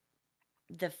think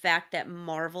the fact that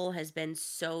Marvel has been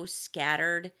so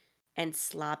scattered and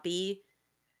sloppy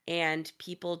and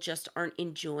people just aren't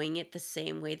enjoying it the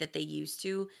same way that they used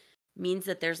to means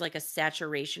that there's like a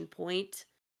saturation point.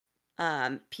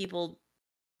 People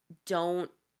don't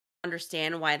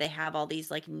understand why they have all these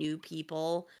like new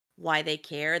people, why they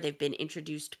care. They've been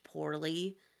introduced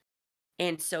poorly.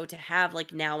 And so to have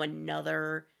like now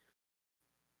another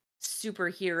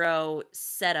superhero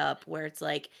setup where it's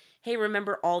like, hey,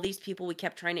 remember all these people we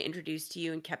kept trying to introduce to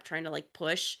you and kept trying to like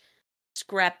push?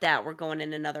 Scrap that. We're going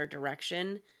in another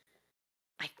direction.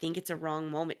 I think it's a wrong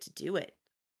moment to do it.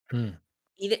 Hmm.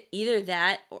 Either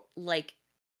that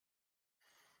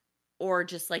or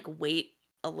just like wait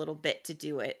a little bit to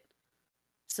do it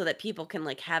so that people can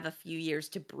like have a few years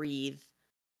to breathe,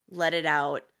 let it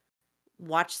out,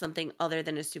 watch something other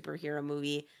than a superhero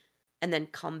movie, and then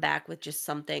come back with just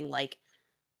something like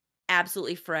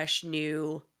absolutely fresh,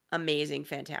 new, amazing,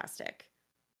 fantastic.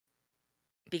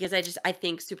 Because I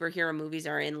think superhero movies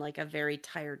are in like a very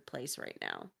tired place right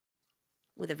now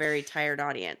with a very tired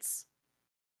audience.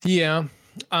 Yeah.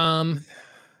 Um,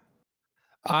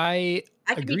 I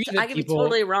agree I that could be people,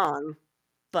 totally wrong,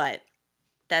 but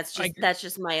I, that's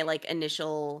just my like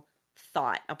initial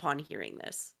thought upon hearing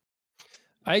this.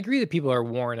 I agree that people are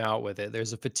worn out with it.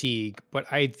 There's a fatigue,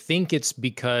 but I think it's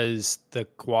because the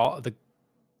quality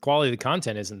of the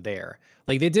content isn't there.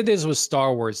 Like they did this with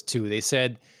Star Wars too. They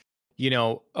said,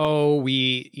 oh,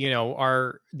 they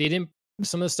didn't,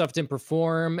 some of the stuff didn't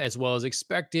perform as well as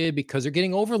expected because they're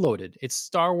getting overloaded. It's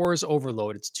Star Wars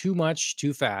overload. It's too much,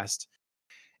 too fast.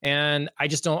 And I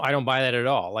don't buy that at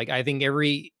all. Like I think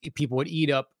people would eat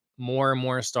up more and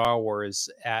more Star Wars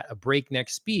at a breakneck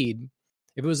speed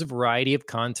if it was a variety of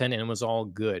content and it was all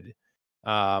good.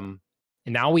 And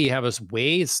now we have a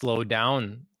way slowed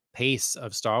down pace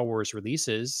of Star Wars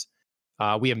releases.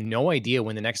 We have no idea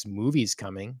when the next movie's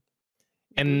coming. Mhm.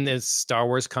 And the Star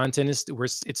Wars content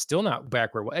it's still not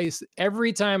back where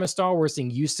every time a Star Wars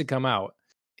thing used to come out,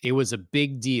 it was a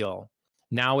big deal.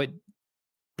 Now it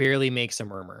barely makes a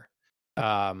murmur.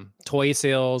 Toy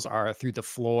sales are through the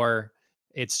floor.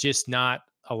 It's just not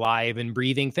a live and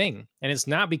breathing thing. And it's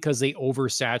not because they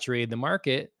oversaturated the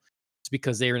market. It's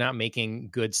because they are not making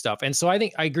good stuff. And so I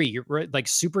think I agree. You're right. Like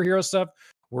superhero stuff,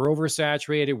 we're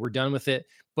oversaturated. We're done with it.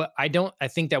 But I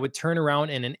think that would turn around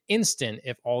in an instant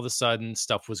if all of a sudden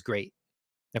stuff was great.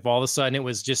 If all of a sudden it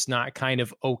was just not kind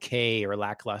of okay or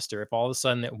lackluster. If all of a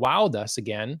sudden it wowed us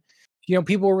again.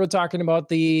 People were talking about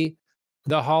the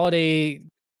holiday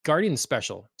Guardians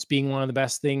special. It's being one of the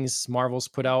best things Marvel's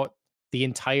put out the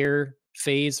entire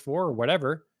phase 4 or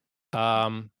whatever.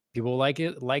 People like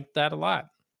that a lot.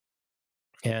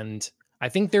 And I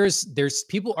think there's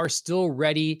people are still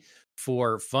ready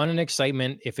for fun and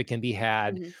excitement if it can be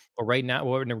had. Mhm. But right now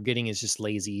what we're getting is just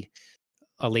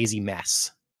a lazy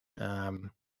mess.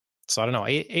 So I don't know.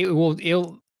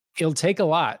 It'll take a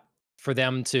lot for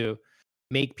them to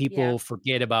make Yeah. people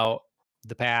forget about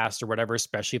the past or whatever,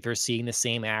 especially if they're seeing the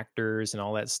same actors and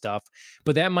all that stuff.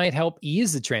 But that might help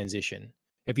ease the transition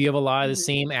if you have a lot of the Mhm.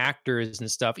 same actors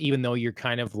and stuff, even though you're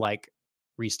kind of like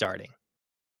restarting.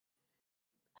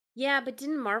 Yeah, but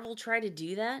didn't Marvel try to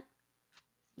do that?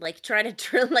 Like try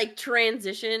to like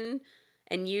transition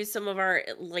and use some of our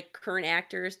like current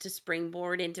actors to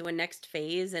springboard into a next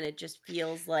phase and it just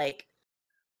feels like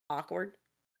awkward.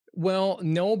 Well,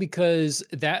 no, because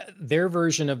that their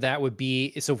version of that would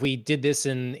be so if we did this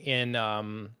in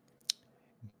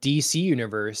DC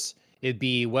universe, it'd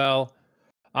be well,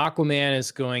 Aquaman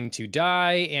is going to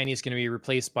die and he's going to be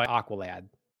replaced by Aqualad.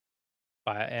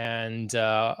 And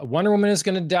Wonder Woman is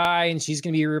going to die and she's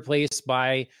going to be replaced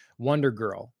by Wonder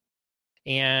Girl.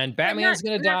 And But Batman's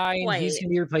going to not die and he's quite. going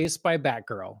to be replaced by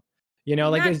Batgirl.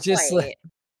 Like Not it's just like, quite.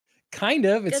 kind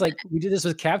of. It's 'Cause like we did this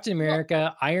with Captain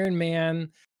America, Iron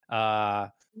Man,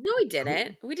 No, we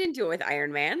didn't. We didn't do it with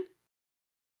Iron Man.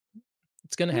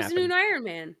 It's gonna Who's the new happen. Iron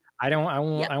Man? I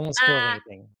Yep. won't spoil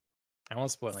anything. I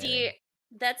won't spoil See, anything.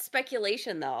 that's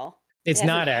speculation though. It It's hasn't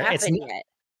not a it's happened not yet.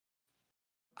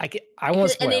 I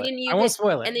won't And they spoil it. didn't I use won't it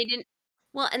spoil it. and they didn't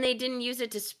well, and they didn't use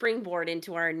it to springboard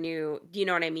into our new, do you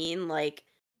know what I mean? Like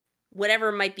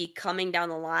whatever might be coming down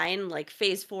the line, like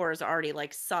phase 4 is already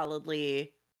like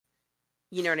solidly,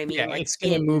 you know what I Yeah, mean? Like it's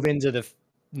gonna in move into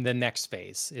the next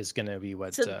phase is gonna be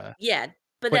what, so yeah,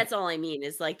 but but that's all I mean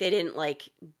is like they didn't like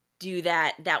do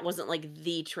that. That wasn't like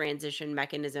the transition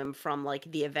mechanism from like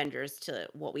the Avengers to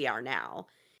what we are now.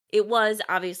 It was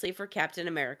obviously for Captain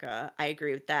America. I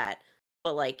agree with that.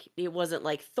 But like it wasn't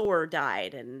like Thor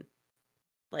died and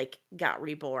like got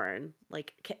reborn.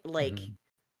 Like Mhm.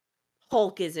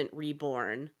 Hulk isn't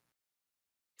reborn.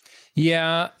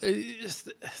 Yeah,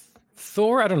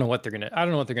 Thor, I don't know what they're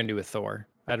gonna do with Thor.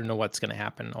 I don't know what's gonna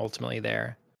happen ultimately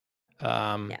there.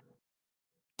 Um, Yeah.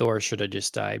 Thor should have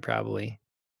just died probably.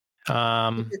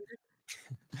 Um,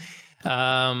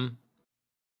 um,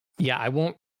 yeah,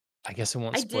 I guess I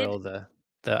won't I did spoil the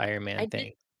Iron Man I did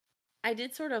thing. I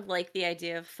did sort of like the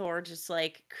idea of Thor just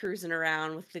like cruising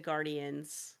around with the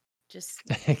Guardians. Just,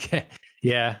 Okay.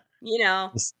 Yeah. you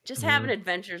know, just having Mhm.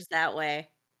 adventures that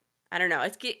way. I don't know.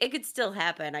 It could still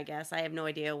happen, I guess. I have no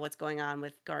idea what's going on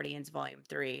with Guardians Volume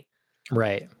 3.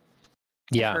 Right.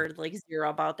 I've Yeah. heard like zero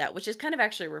about that, which is kind of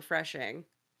actually refreshing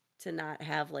to not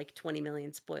have like 20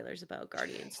 million spoilers about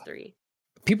Guardians 3.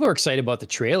 People are excited about the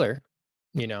trailer,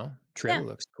 Yeah. trailer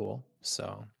looks cool.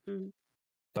 So, Mhm.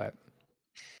 but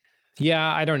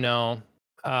yeah, I don't know.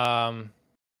 Um,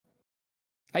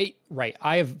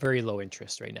 I have very low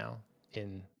interest right now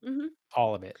in Mhm.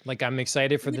 all of it. Like I'm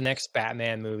excited for the Which next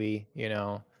Batman movie.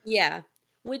 yeah,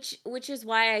 which is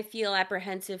why I feel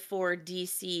apprehensive for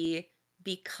DC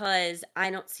because I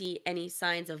don't see any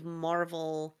signs of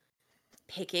Marvel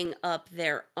picking up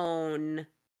their own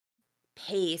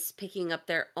pace, picking up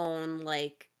their own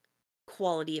like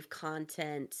quality of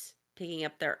content, picking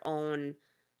up their own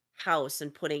house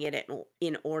and putting it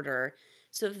in order.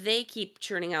 So if they keep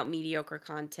churning out mediocre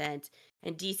content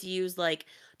and DCU's like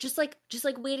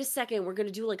wait a second, we're going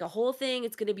to do like a whole thing,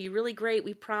 it's going to be really great,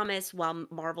 we promise, while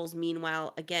Marvel's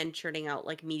meanwhile again churning out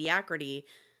like mediocrity,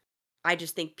 I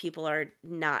just think people are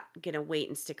not going to wait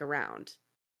and stick around.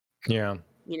 Yeah.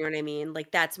 You know what I mean?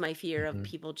 Like that's my fear of Mhm.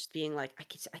 people just being like I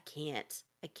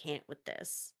can't with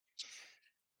this.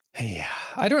 Yeah.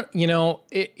 I don't,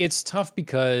 it's tough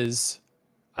because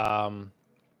um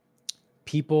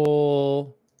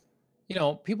people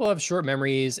people have short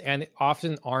memories and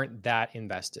often aren't that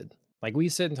invested. Like we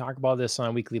sit and talk about this on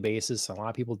a weekly basis. A lot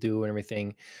of people do and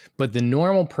everything. But the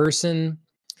normal person,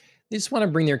 they just want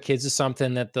to bring their kids to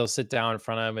something that they'll sit down in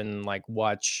front of and like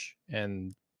watch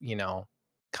and,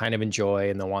 kind of enjoy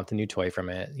and they'll want the new toy from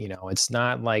it.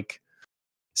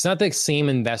 It's not the same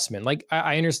investment. Like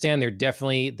I understand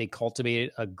they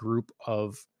cultivated a group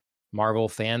of Marvel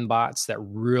fan bots that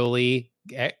really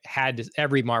had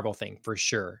every Marvel thing for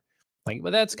sure. Like,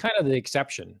 but that's kind of the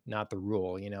exception, not the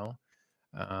rule.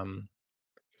 Um,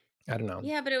 I don't know.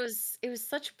 Yeah, but it was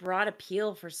such broad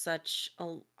appeal for such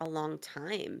a long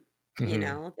time. Hmm.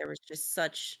 There was just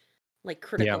such like Yeah.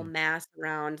 critical mass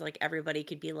around like everybody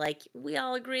could be like, we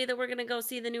all agree that we're gonna go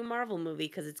see the new Marvel movie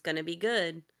because it's gonna be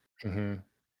good. Hmm.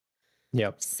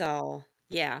 Yep. So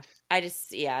yeah,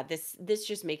 this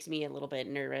just makes me a little bit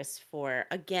nervous for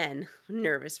again,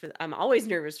 I'm always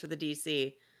nervous for the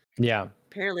DC. Yeah.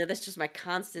 Apparently that's just my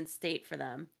constant state for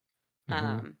them. Hmm.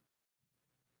 Um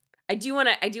I do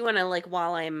wanna, like,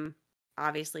 while I'm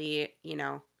obviously,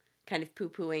 kind of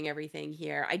poo-pooing everything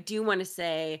here, I do wanna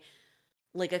say,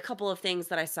 like, a couple of things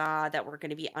that I saw that were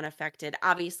gonna be unaffected.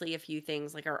 Obviously, a few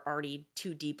things, like, are already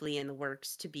too deeply in the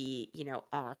works to be,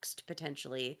 axed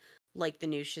potentially, like the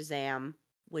new Shazam,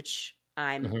 which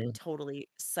I'm Hmm. totally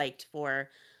psyched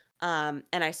for. And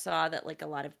I saw that, like, a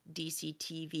lot of DC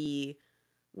TV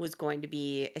was going to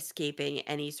be escaping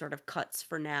any sort of cuts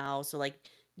for now. So like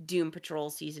Doom Patrol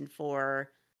season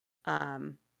 4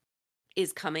 um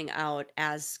is coming out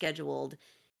as scheduled,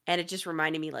 and it just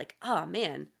reminded me like, "Oh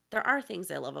man, there are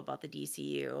things I love about the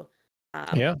DCU."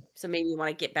 Yeah. So made me want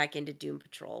to get back into Doom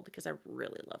Patrol because I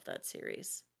really love that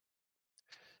series.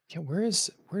 Yeah. Where does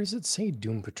it say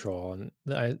Doom Patrol? And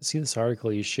I see this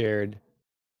article you shared.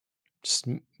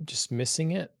 Just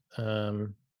missing it.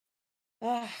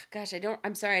 Oh gosh,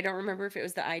 I'm sorry, I don't remember if it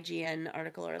was the IGN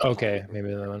article or the Okay, Hollywood maybe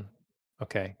that one.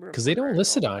 Okay, because they Reporter don't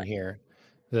list it article, on but here.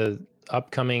 The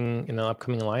upcoming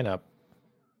lineup.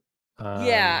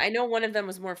 yeah, Um, I know one of them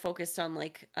was more focused on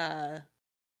like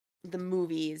the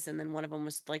movies, and then one of them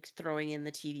was, like, throwing in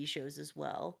the TV shows as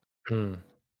well. hmm.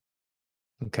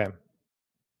 Okay.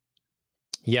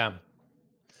 Yeah.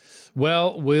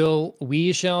 Well,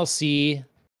 we shall see.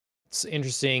 It's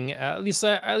interesting. At least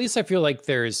I feel like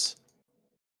there's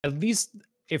at least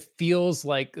it feels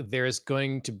like there's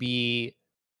going to be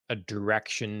a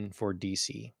direction for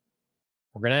DC.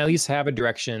 We're going to at least have a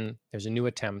direction. There's a new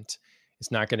attempt.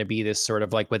 It's not going to be this sort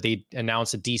of like what they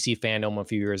announced at DC fandom a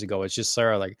few years ago. It's just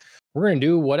sort of like we're going to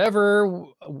do whatever,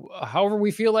 however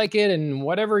we feel like it, in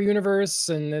whatever universe,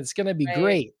 and it's going to be Right.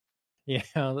 great.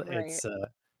 Right. It's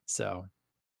so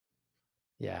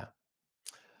yeah.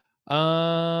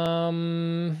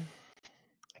 Um,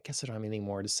 I guess I don't have anything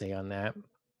more to say on that.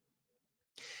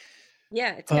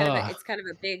 Yeah, Uh, it's kind of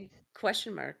a big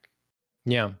question mark.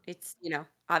 yeah, It's,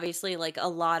 obviously like a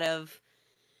lot of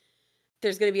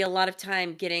there's going to be a lot of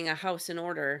time getting a house in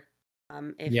order.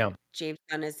 If yeah, James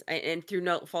Gunn is, and through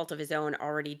no fault of his own,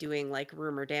 already doing like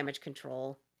rumor damage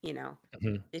control,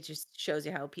 mhm, it just shows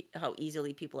you how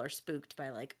easily people are spooked by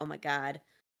like, oh my god,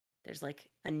 there's like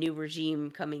a new regime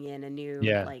coming in, a new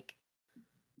yeah, like,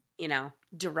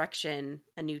 direction,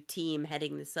 a new team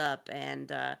heading this up,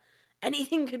 and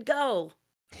anything could go.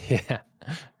 yeah,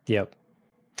 yep.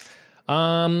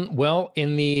 Well,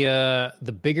 in the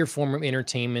bigger form of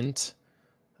entertainment,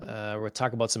 we'll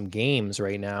talk about some games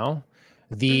right now.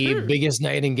 The Hmm. biggest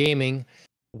night in gaming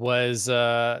was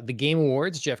the Game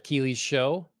Awards. Jeff Keighley's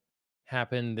show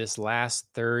happened this last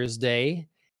Thursday,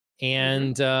 Hmm.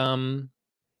 and I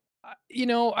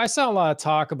saw a lot of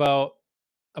talk about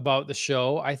the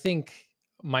show. I think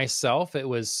myself, it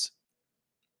was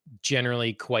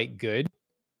generally quite good.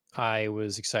 I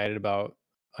was excited about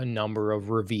a number of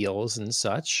reveals and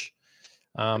such.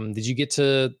 Did you get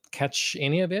to catch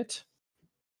any of it?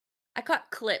 I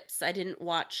caught clips. I didn't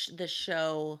watch the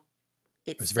show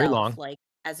It was very itself, long. like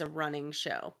as a running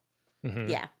show. Hmm.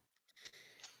 Yeah.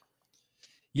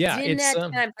 Yeah, Didn't it's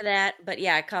have time for that, but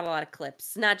yeah, I caught a lot of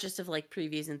clips, not just of like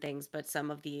previews and things, but some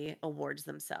of the awards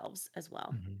themselves as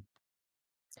well. mhm.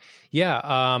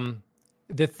 Yeah.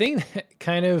 The thing that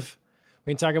kind of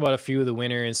we can talk about a few of the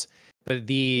winners, but Hmm.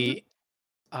 the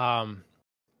um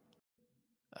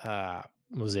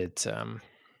was it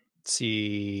let's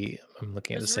see, I'm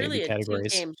looking It at the was site of the really a two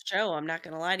categories. game show. I'm not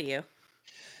gonna lie to you.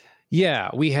 Yeah,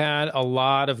 we had a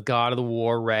lot of God of the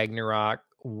War, Ragnarok,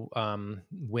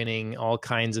 winning all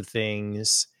kinds of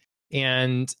things,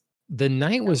 and the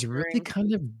night was really Conquering.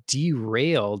 kind of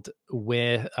derailed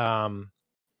with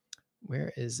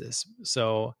where is this?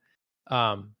 So,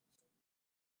 um,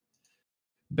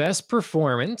 best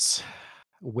performance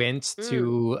went Mm,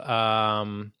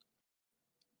 to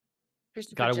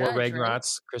Christopher God of War Judge, right?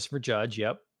 Ragnarok's Christopher Judge.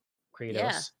 Yep, Yeah.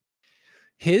 Kratos.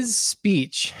 His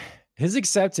speech, his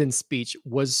acceptance speech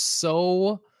was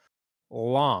so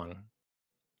long.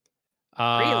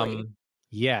 Really? Um,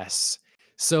 yes.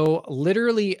 So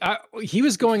literally, he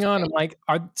was going on. I'm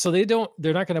Interesting. like,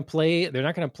 they're not going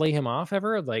to play him off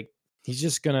ever. Like he's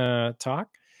just going to talk.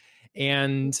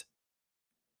 And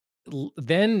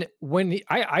then when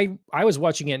I was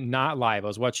watching it not live, I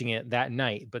was watching it that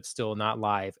night, but still not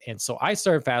live. And so I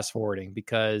started fast forwarding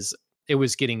because it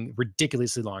was getting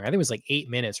ridiculously long. I think it was like 8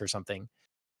 minutes or something.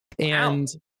 Wow. And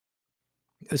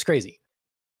it was crazy.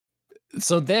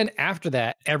 So then after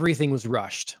that, everything was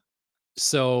rushed.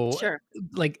 So, Sure.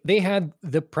 like, they had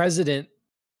the president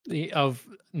of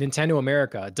Nintendo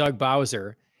America, Doug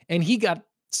Bowser, and he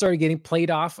started getting played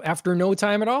off after no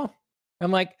time at all.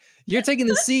 I'm like, you're taking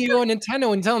the CEO of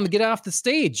Nintendo and telling him to get off the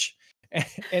stage,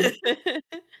 and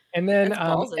and then That's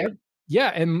ballsy.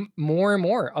 yeah, and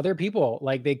more other people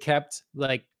like they kept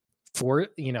like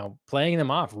playing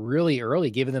them off really early,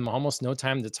 giving them almost no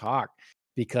time to talk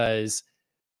because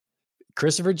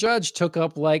Christopher Judge took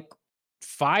up like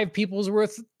 5 people's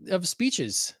worth of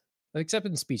speeches,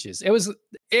 acceptance speeches. It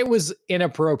was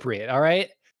inappropriate, all right?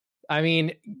 I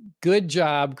mean, good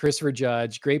job, Christopher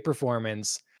Judge, great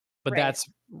performance, but Right.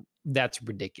 that's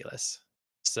ridiculous.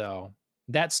 So,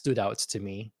 that stood out to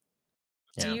me.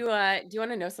 Yeah. Do you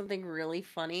want to know something really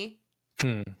funny?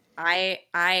 Hmm.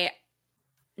 I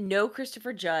know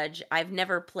Christopher Judge. I've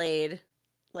never played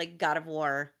like God of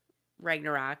War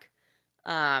Ragnarok.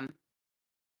 Um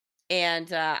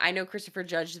and I know Christopher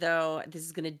Judge though, this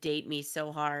is going to date me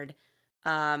so hard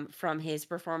from his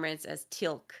performance as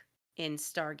Tilk in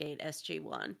Stargate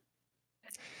SG-1.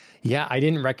 Yeah, I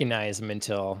didn't recognize him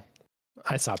until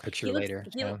I saw a picture He looks later.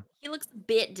 he Yeah. he looks a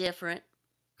bit different.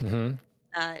 Mhm.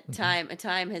 Mhm.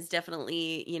 Time has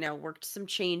definitely, worked some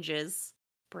changes.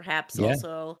 Perhaps Yeah.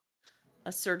 also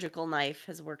a surgical knife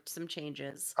has worked some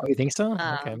changes. Oh, you think so?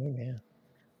 Okay, Um, maybe, yeah.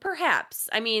 Perhaps.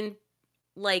 I mean,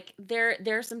 like there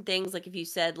are some things like if you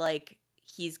said like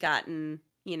he's gotten,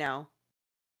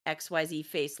 XYZ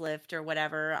facelift or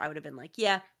whatever, I would have been like,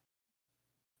 yeah,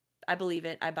 I believe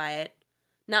it. I buy it.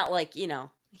 Not like,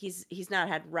 he's not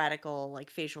had radical like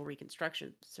facial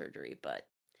reconstruction surgery, but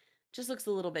just looks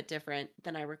a little bit different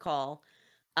than I recall.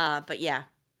 But yeah.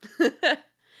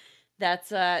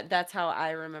 That's how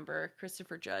I remember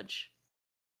Christopher Judge.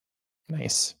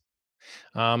 Nice.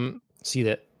 See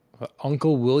that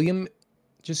Uncle William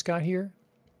just got here.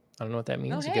 I don't know what that Oh,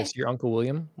 means. I hey, guess your Uncle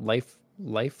William, Lifer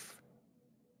G.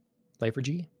 Lifer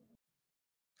G.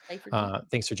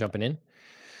 Thanks for jumping in.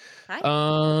 Hi.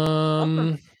 Welcome.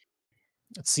 Um,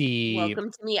 let's see.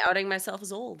 Welcome to me outing myself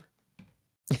as old.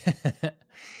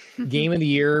 Game of the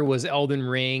year was Elden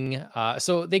Ring.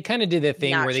 So they kind of did that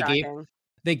thing Not where shocking.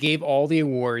 they gave all the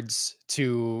awards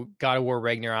to God of War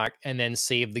Ragnarok and then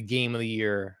saved the game of the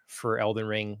year for Elden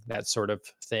Ring. That sort of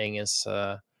thing is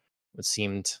what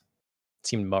seemed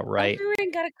about right. Elden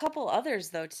Ring got a couple others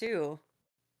though too.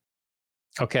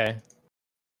 Okay.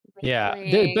 Like Yeah, the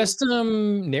playing. best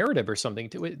narrative or something.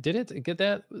 Did it get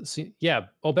that? See, yeah.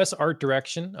 Oh, best art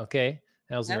direction. Okay,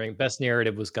 Elden Yep. Ring. Best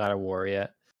narrative was God of War. Yeah.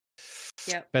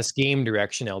 Yep. Best game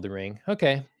direction, Elden Ring.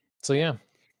 Okay, so yeah,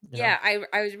 you know. Yeah,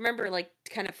 I remember like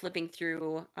kind of flipping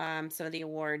through some of the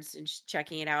awards and just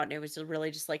checking it out, and it was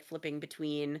really just like flipping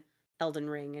between Elden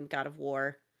Ring and God of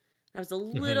War. I was a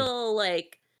Hmm. little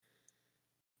like,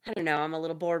 I don't know, I'm a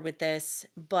little bored with this,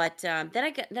 but then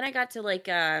I got to like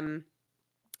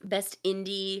best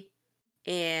indie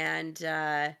and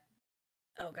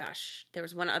oh gosh, there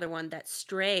was one other one that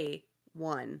Stray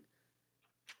won,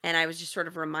 and I was just sort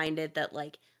of reminded that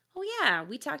like, oh yeah,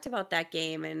 we talked about that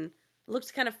game and it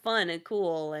looked kind of fun and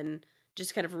cool, and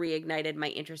just kind of reignited my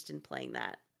interest in playing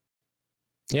that.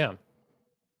 Yeah,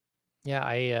 yeah.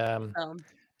 So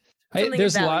I something of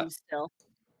there's a value lot. still.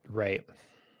 Right.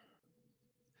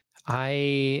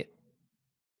 I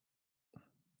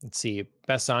let's see.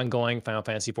 Best ongoing Final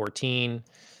Fantasy 14.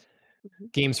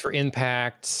 Mhm. Games for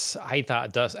Impact. I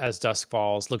thought Dusk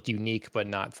Falls looked unique but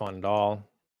not fun at all.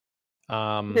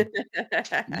 Um,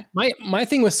 my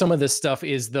thing with some of this stuff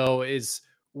is though is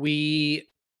we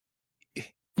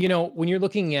when you're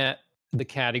looking at the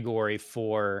category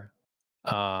for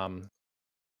um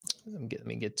let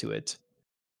me get to it.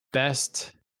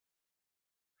 Best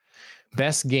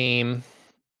best game,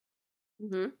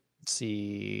 Mhm. let's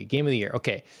see, game of the year.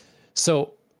 Okay.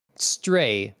 So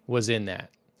Stray was in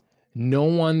that. No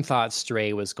one thought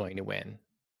Stray was going to win.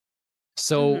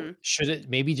 So Mhm. should it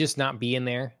maybe just not be in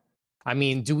there? I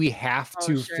mean, do we have Oh,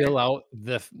 to sure. fill out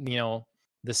the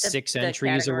six The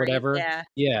entries or categories, whatever? yeah.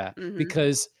 Yeah, Mhm.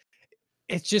 because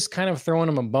it's just kind of throwing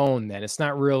them a bone then. It's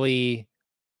not really,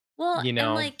 Well, you and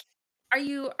know, like, are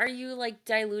you like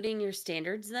diluting your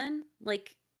standards then?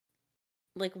 Like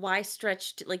why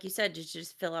stretch like you said,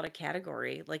 just fill out a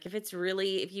category? Like if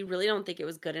you really don't think it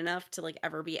was good enough to like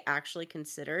ever be actually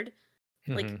considered,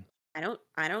 like mhm.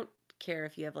 I don't care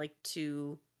if you have like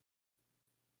two,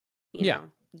 you Yeah,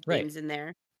 know, right. games in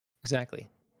there. Exactly.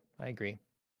 I agree.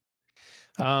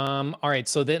 All right.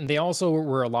 So then they also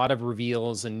were a lot of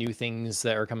reveals and new things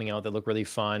that are coming out that look really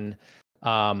fun.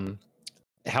 Um,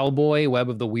 Hellboy, Web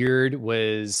of the Weird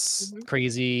was Mhm.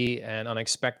 crazy and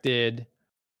unexpected.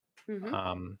 Mhm.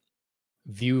 Um,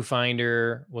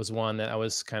 Viewfinder was one that I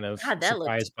was kind of God, that looked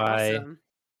surprised by. awesome.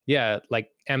 Yeah,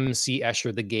 like MC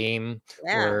Escher the game,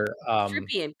 Yeah. where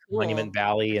Trippy and Monument cool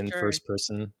Valley for in sure. first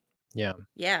person. Yeah.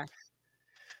 Yeah.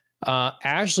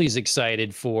 Ashley's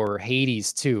excited for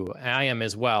Hades too. I am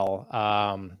as well.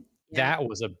 Yeah. That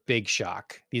was a big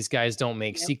shock. These guys don't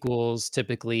make Yep. sequels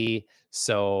typically,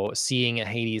 so seeing a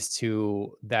Hades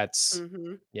 2, that's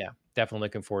Mhm. yeah, definitely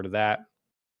looking forward to that.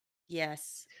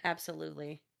 Yes,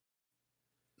 absolutely.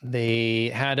 They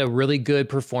had a really good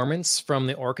performance from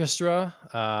the orchestra.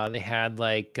 They had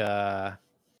like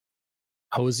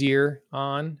Hosier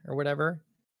on or whatever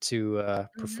to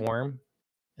Mhm. perform,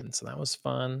 and so that was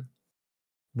fun.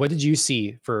 What did you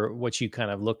see for what you kind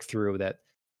of looked through that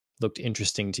looked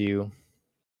interesting to you?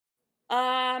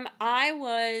 I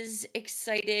was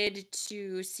excited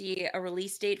to see a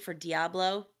release date for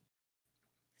Diablo.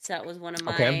 So that was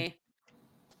Okay.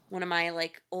 one of my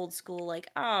like old school like,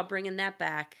 oh, bringing that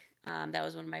back. That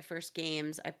was one of my first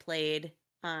games I played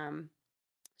um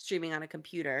streaming on a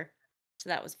computer. So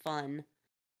that was fun.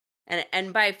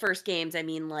 And by first games I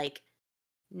mean like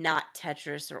not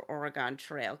Tetris or Oregon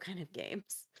Trail kind of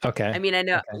games. I Okay. mean, I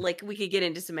know Okay. like we could get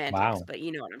into semantics, Wow. but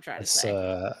you know what I'm trying to That's say.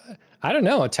 I don't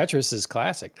know. Tetris is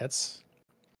classic. But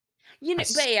yeah, but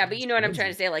That's you know what I'm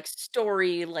trying to crazy. say, like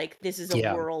story, like this is a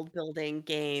Yeah. world building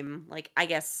game. Like I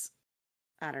guess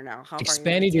I don't know how far you want to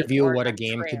Expanding your take view of what a Oregon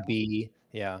game could Trail. be.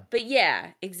 Yeah. But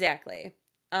yeah, exactly.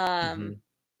 Um Mhm.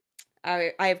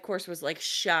 I of course was like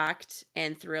shocked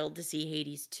and thrilled to see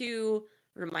Hades 2,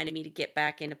 reminded me to get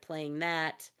back into playing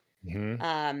that. Hmm.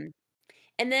 Um,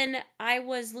 and then I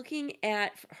was looking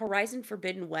at Horizon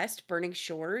Forbidden West Burning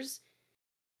Shores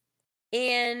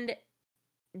and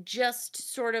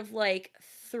just sort of like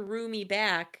threw me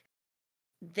back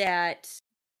that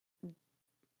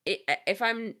if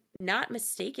I'm not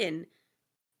mistaken,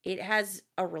 it has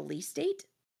a release date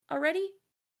already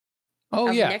Oh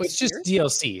of yeah, next it's just year.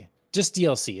 DLC. Just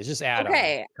DLC. It's just add-on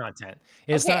Okay. content.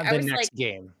 It's Okay, not I the was like, next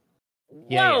game.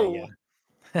 Yeah, yeah, "Whoa." yeah.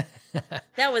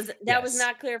 That was Yes.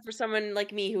 not clear for someone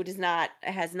like me who does not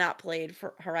has not played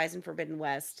for Horizon Forbidden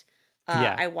West.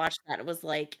 Yeah. I watched that. It was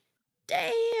like,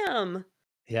 "Damn."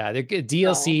 Yeah, they're good So,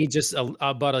 DLC just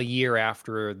about a year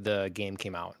after the game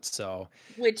came out. So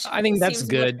which I think that's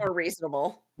seems much good. more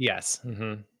reasonable. Yes.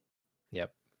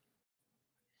 Yep.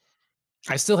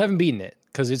 I still haven't beaten it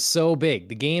because it's so big.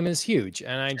 The game is huge,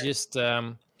 and I Sure. just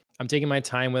I'm taking my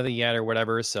time with it yet or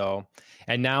whatever. So,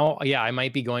 and now yeah, I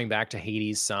might be going back to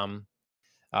Hades some.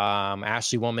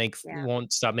 Ashley Yeah,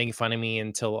 won't stop making fun of me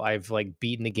until I've like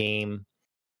beaten the game.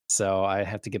 So I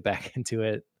have to get back into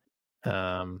it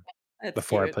um that's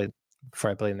before I cute.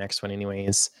 play the next one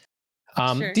anyways.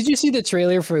 Sure. Did you see the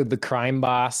trailer for the Crime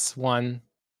Boss one?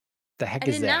 The I heck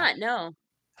is did that? not, know.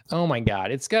 Oh my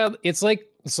god. It's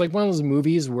like one of those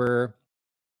movies where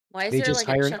Why is they there just like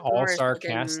a hire an Chuck Norris all-star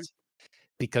looking cast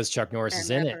because Chuck Norris is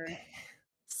in it. rapper?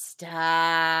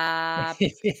 Stop.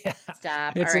 Yeah.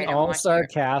 Stop. It's an Alright, I'm watching all-star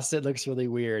it. cast. It looks really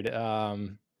weird.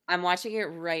 I'm watching it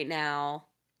right now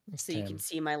It's so you can Tim.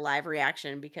 see my live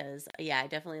reaction because yeah, I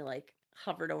definitely like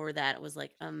hovered over that. It was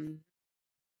like,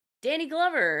 Danny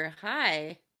Glover.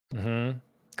 Hi. Hmm.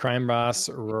 Crime Boss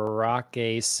Rock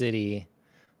City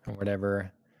or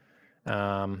whatever.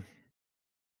 Um,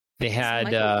 they Is had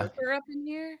Michael Rooker up in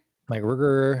here? Mike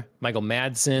Ruger, Michael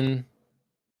Madsen.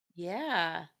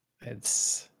 Yeah.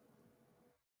 It's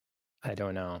I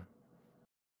don't know.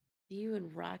 You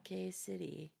in Rockay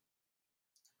City.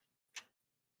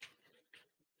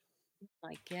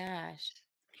 My gosh.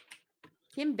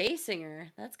 Kim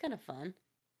Basinger. That's kind of fun.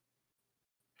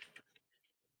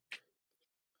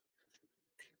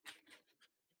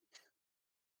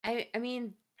 I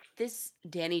mean, this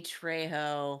Danny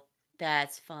Trejo,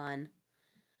 that's fun.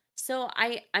 So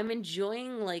I'm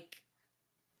enjoying like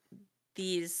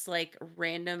these like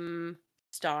random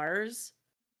stars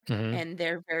Hmm. and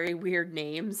their very weird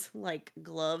names like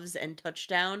Gloves and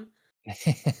Touchdown.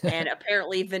 And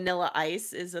apparently Vanilla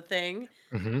Ice is a thing.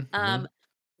 Hmm. Hmm. Um,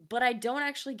 but I don't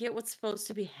actually get what's supposed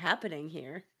to be happening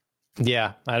here.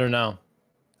 Yeah, I don't know.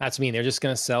 That's me. They're just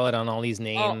gonna sell it on all these Oh,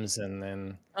 names, and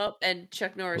then oh, and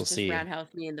Chuck we'll Norris just see.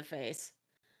 roundhouse me in the face.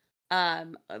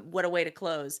 What a way to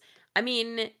close. I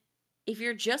mean, if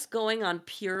you're just going on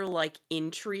pure like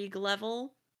intrigue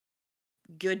level,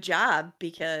 good job Hmm.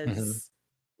 because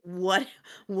what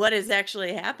what is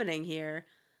actually happening here?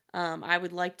 I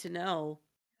would like to know,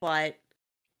 but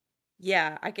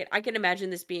yeah, I can imagine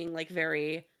this being like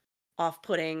very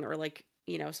off-putting or like,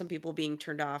 some people being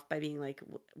turned off by being like,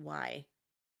 Why?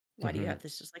 Why do you Hmm. have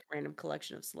this just like random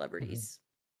collection of Hmm. celebrities?"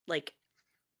 Like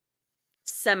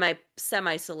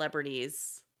semi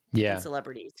celebrities and Yeah,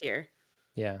 celebrities here.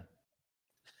 yeah.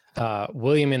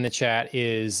 William in the chat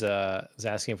is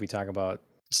asking if we talk about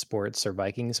sports or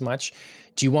Vikings much.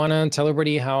 Do you want to tell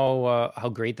everybody how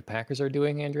great the Packers are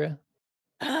doing, Andrea?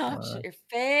 Oh, Uh, shut your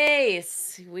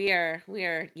face. We are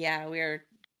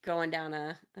going down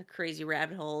a crazy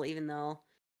rabbit hole, even though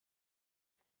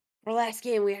our last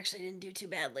game we actually didn't do too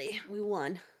badly. We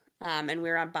won. And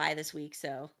we're on bye this week,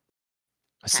 so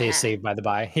say haha. saved by the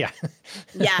by. Yeah.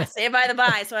 Yeah, say it by the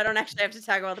by, so I don't actually have to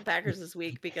talk about the Packers this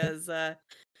week because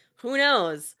who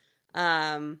knows?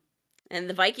 Um and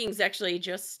the Vikings actually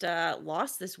just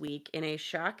lost this week in a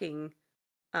shocking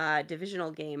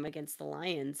divisional game against the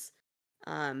Lions.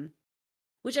 Um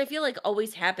Which I feel like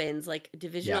always happens, like, Yeah.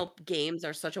 divisional games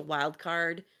are such a wild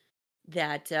card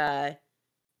that,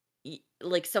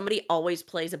 like, somebody always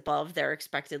plays above their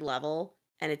expected level,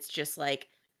 and it's just like,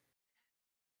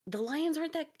 the Lions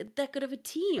aren't that good of a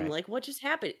team, Right. like, what just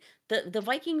happened? The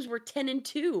Vikings were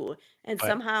 10-2, and But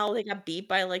somehow they got beat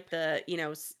by, like, the,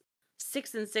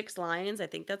 6-6 Lions, I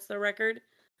think that's the record,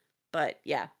 but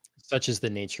yeah. such is the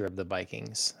nature of the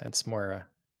Vikings. That's more.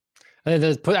 I'm going to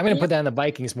Yeah. put that in the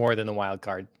Vikings more than the wild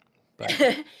card.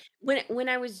 But When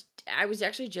I was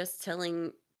actually just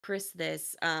telling Chris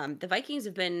this, the Vikings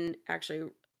have been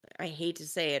actually, I hate to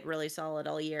say it, really solid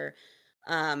all year.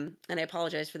 And I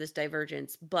apologize for this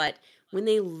divergence, but when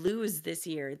they lose this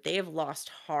year, they have lost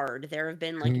hard. There have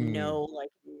been like hmm, no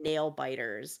like nail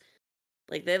biters.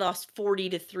 Like they lost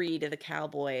 40-3 to the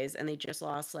Cowboys, and they just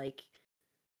lost like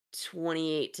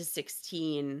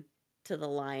 28-16 to the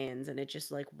Lions, and it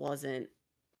just like wasn't,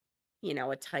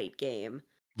 a tight game.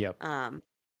 Yep. Um,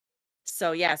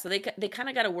 so yeah, so they kind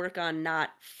of got to work on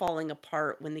not falling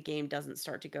apart when the game doesn't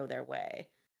start to go their way.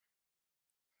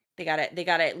 They got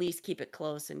to at least keep it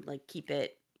close and like keep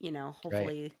it, Right.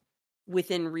 hopefully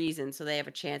within reason so they have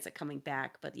a chance at coming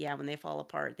back. But yeah, when they fall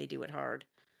apart, they do it hard.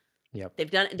 Yep.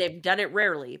 They've done it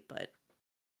rarely, but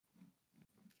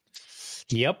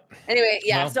Yep. anyway,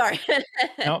 yeah, Well, sorry.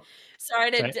 no,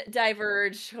 Sorry to sorry.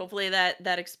 diverge. Hopefully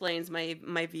that explains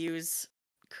my views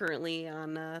currently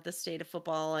on the state of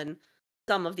football and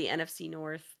some of the NFC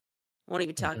North. Won't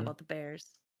even talk Mhm. about the Bears.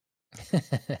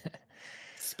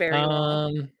 Spare you all.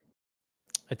 Um,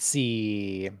 let's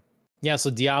see. Yeah, so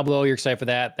Diablo, you're excited for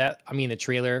that. I mean, the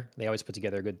trailer, they always put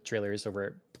together good trailers over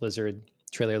at Blizzard.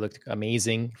 Trailer looked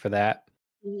amazing for that.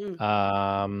 Mhm.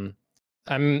 Um,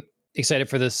 I'm excited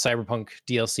for the Cyberpunk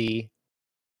DLC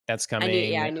that's I coming.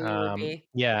 knew you would be.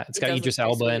 Yeah, it's It got does look Idris pretty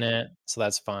Elba in sweet. it, so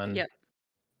that's fun. Yep.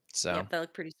 So, Yep, that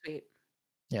looked pretty sweet.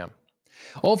 yeah.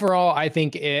 Overall, I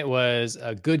think it was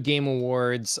a good game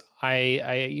awards.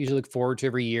 I usually look forward to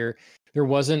every year. There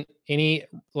wasn't any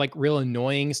like real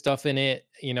annoying stuff in it,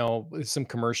 with some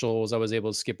commercials I was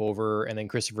able to skip over, and then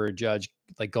Christopher Judge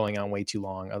like going on way too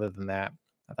long. Other than that,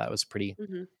 I thought it was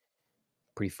Mhm.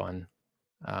 pretty fun.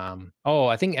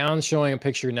 I think Alan's showing a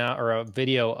picture now or a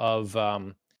video of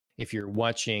if you're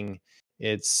watching,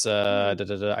 it's Hmm.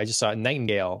 I just saw it,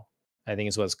 Nightingale, I think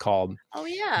is what it's called. Oh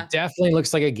yeah. Definitely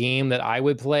looks like a game that I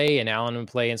would play and Alan would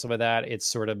play and stuff like that. It's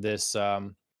sort of this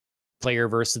player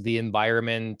versus the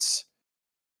environment,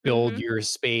 build Mhm. your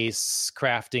space,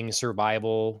 crafting,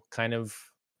 survival kind of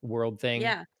world thing.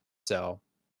 Yeah. So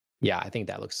yeah, I think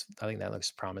that looks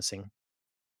promising.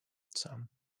 So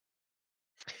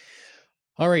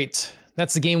all right,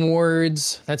 that's the game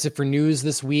awards. That's it for news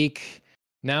this week.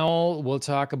 Now we'll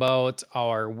talk about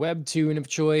our webtoon of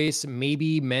choice,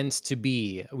 Maybe Meant to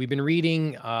Be. We've been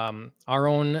reading our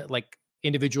own like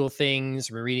individual things.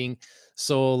 We're reading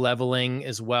Soul Leveling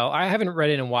as well. I haven't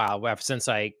read it in a while since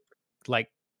I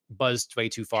like buzzed way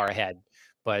too far ahead.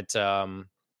 But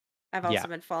I've yeah, also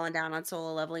been falling down on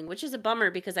solo leveling, which is a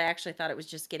bummer because I actually thought it was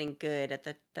just getting good at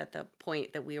the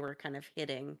point that we were kind of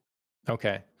hitting.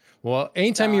 okay. Well, So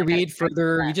anytime you I gotta read catch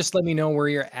further, you that. just let me know where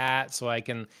you're at so I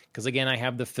can, because again, I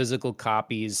have the physical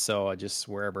copies. So I just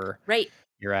wherever Right.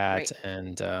 you're at.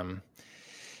 Right.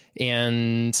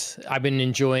 And I've been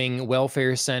enjoying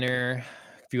Welfare Center,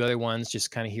 a few other ones, just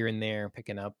kind of here and there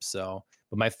picking up. So,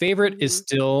 but my favorite is Mhm.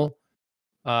 still,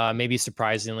 maybe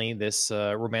surprisingly, this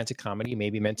romantic comedy,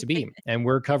 Maybe Meant to Be. And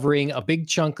we're covering a big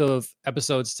chunk of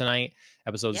episodes tonight,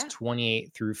 episodes Yeah.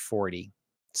 28 through 40.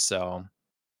 So,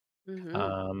 Mhm.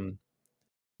 um,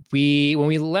 when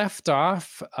we left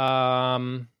off,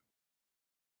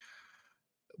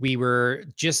 we were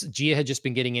just Gia had just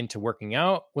been getting into working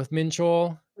out with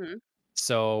Minchol. Mhm.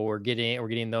 So we're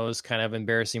getting those kind of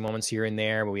embarrassing moments here and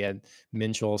there. But we had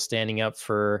Minchell standing up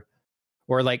for,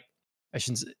 or like I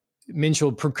shouldn't say,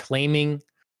 Minchell proclaiming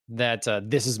that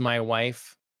this is my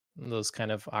wife. Those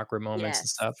kind of awkward moments and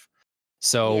Yes. stuff.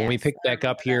 So when we Yes. pick I back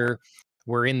up remember that. here,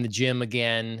 we're in the gym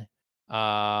again.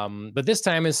 But this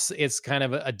time it's kind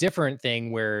of a different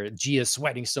thing where Gia's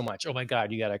sweating so much. Oh my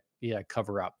god, you gotta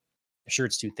cover up. Your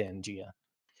shirt's too thin, Gia.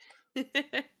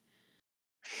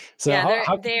 So Yeah,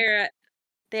 how they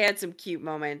had some cute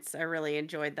moments. I really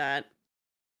enjoyed that.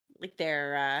 Like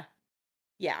yeah.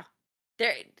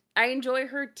 They're I enjoy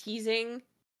her teasing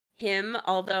him,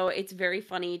 although it's very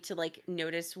funny to like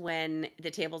notice when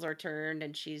the tables are turned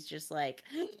and she's just like,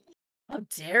 "How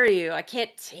dare you? I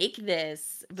can't take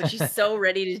this." But she's so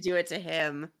ready to do it to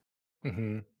him.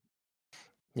 Mhm.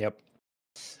 Yep.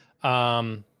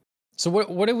 Um, so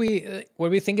what do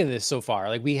we think of this so far?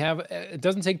 Like we have it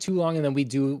doesn't take too long, and then we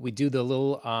do the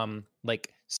little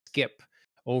like skip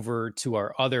over to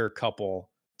our other couple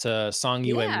to Song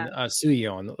Yu and Yeah.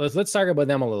 Suyeon. Let's talk about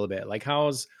them a little bit. Like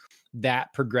how's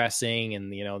that progressing,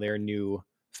 and their new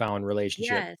found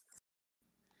relationship. Yes.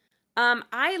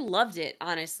 I loved it,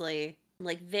 honestly.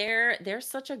 Like they're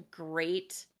such a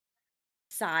great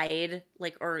side,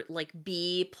 like, or like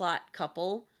B plot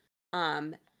couple.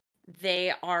 Um,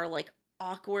 they are like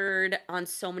awkward on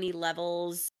so many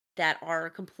levels that are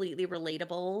completely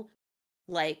relatable.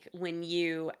 Like when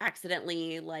you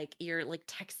accidentally like you're like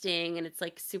texting and it's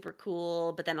like super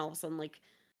cool, but then all of a sudden like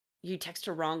you text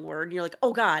a wrong word and you're like,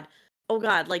 oh God,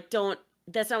 like don't,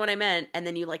 that's not what I meant. And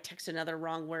then you like text another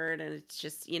wrong word and it's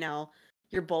just,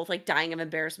 you're both like dying of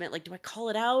embarrassment. Like, do I call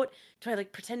it out? Do I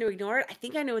like pretend to ignore it? I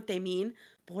think I know what they mean,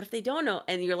 but what if they don't know?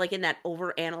 And you're like in that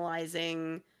over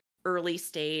analyzing early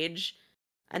stage.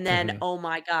 And then, Hmm. oh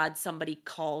my God, somebody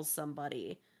calls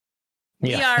somebody.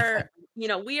 We Yeah. are,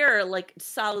 we are like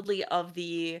solidly of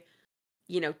the,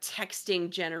 texting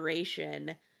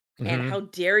generation. And Hmm. how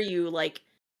dare you like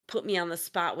put me on the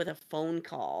spot with a phone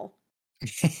call?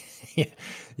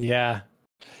 Yeah.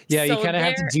 Yeah, you So kind of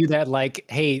have to there, do that like,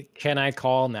 "Hey, can I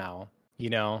call now?"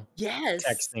 yes,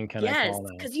 Texting, "Can I yes, call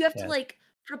now?" because you have to Yeah. like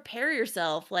prepare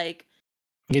yourself, like,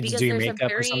 You get to do because your there's a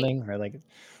makeup or very, something or like.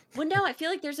 well, no, I feel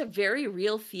like there's a very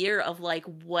real fear of like,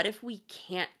 what if we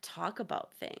can't talk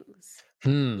about things?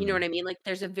 You know Hmm. what I mean? Like,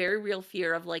 there's a very real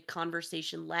fear of like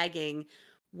conversation lagging,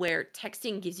 where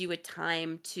texting gives you a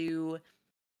time to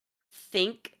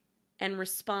think and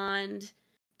respond.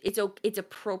 It's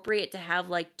appropriate to have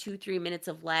like 2-3 minutes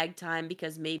of lag time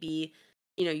because maybe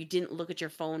you didn't look at your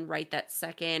phone right that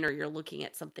second, or you're looking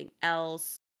at something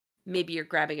else. Maybe you're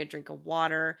grabbing a drink of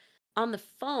water. On the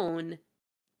phone,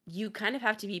 you kind of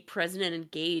have to be present and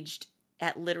engaged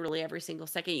at literally every single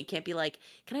second. You can't be like,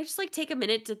 "Can I just like take a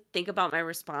minute to think about my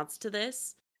response to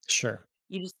this?" Sure.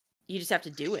 You just you just have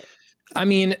to do it. I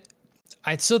mean,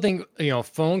 I still think,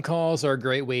 phone calls are a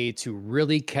great way to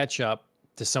really catch up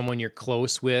to someone you're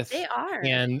close They with. are.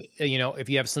 And, if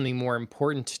you have something more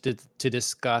important to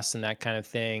discuss and that kind of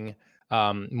thing,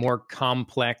 more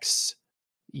complex,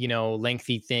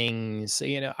 lengthy things,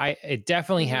 it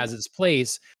definitely Mhm. has its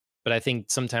place. But I think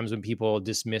sometimes when people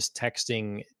dismiss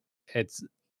texting, it's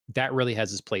that really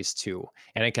has its place too.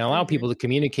 And it can allow Mhm. people to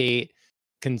communicate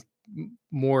con-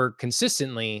 more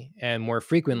consistently and more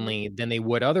Mhm. frequently than they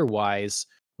would otherwise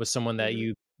with someone that Mhm.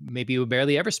 you maybe would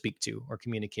barely ever speak to or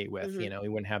communicate with. Mhm.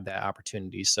 You wouldn't have that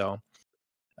opportunity. So,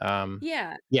 um,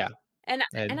 Yeah. yeah, And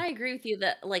I agree with you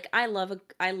that like I love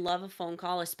a phone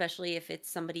call, especially if it's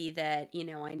somebody that,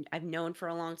 I've known for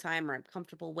a long time, or I'm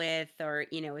comfortable with, or,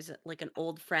 is it like an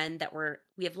old friend that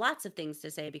we have lots of things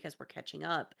to say because we're catching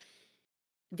up.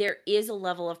 There is a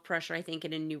level of pressure, I think,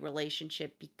 in a new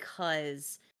relationship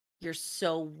because you're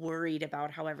so worried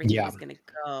about how everything yeah, is going to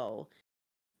go,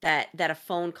 that a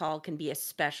phone call can be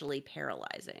especially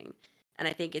paralyzing. And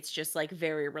I think it's just like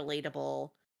very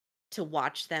relatable to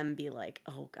watch them be like,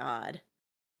 "Oh God."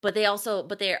 But they also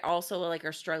like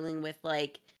are struggling with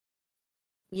like,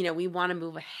 we want to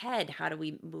move ahead. How do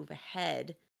we move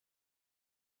ahead?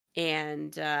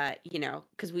 And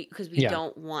because we yeah.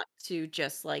 don't want to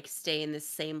just like stay in the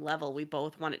same level. We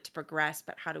both want it to progress,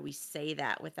 but how do we say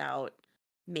that without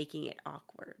making it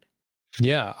awkward?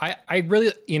 Yeah, I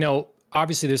really,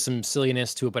 obviously there's some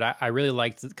silliness to it, but I really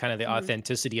like kind of the Mhm.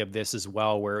 authenticity of this as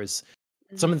well. Whereas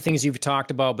some Mhm. of the things you've talked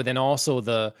about, but then also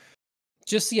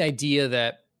just the idea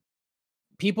that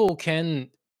people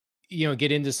can,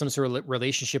 get into some sort of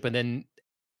relationship and then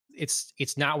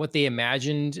it's not what they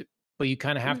imagined, but you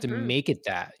kind of have to Mhm. make it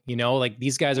that, like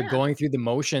these guys are Yeah. going through the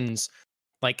motions,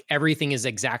 like everything is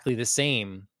exactly the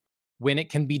same when it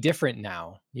can be different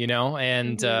now,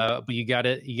 and Mhm. but you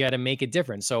gotta make it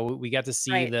different. So we got to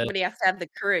see Right. the Somebody has to have the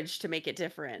courage to make it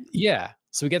different. yeah.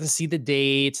 So we got to see the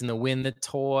dates and the win the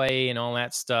toy and all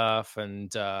that stuff.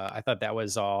 And I thought that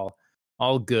was all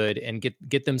good and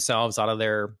get themselves out of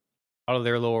their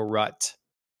little rut.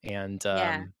 And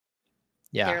Yeah.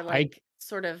 yeah, They're I like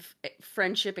sort of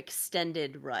friendship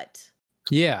extended rut.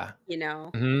 yeah. You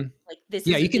know? Hmm. Like, this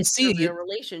Yeah, you isn't can just a see real it.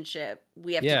 relationship.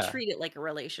 We have to Yeah. treat it like a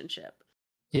relationship.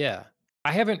 Yeah.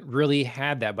 I haven't really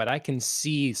had that, but I can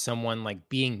see someone like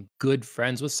being good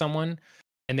friends with someone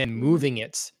and then Mhm. moving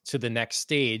it to the next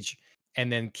stage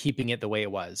and then keeping it the way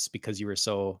it was because you were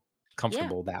so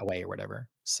Yeah. comfortable that way or whatever.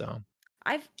 So,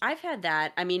 I've had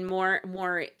that. I mean, more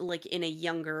like in a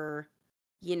younger,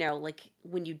 like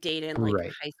when you date in like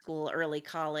right. high school, early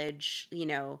college,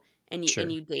 and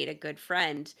Sure. you date a good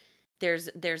friend, there's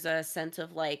a sense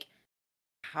of like,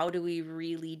 how do we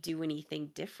really do anything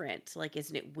different? Like,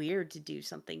 isn't it weird to do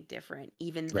something different,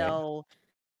 even Right. though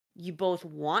you both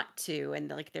want to, and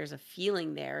like there's a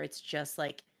feeling there. It's just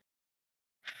like,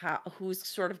 who's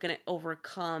sort of going to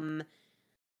overcome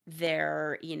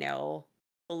their,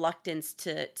 reluctance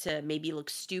to maybe look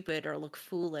stupid or look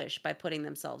foolish by putting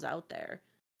themselves out there.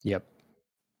 Yep.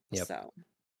 Yep. So,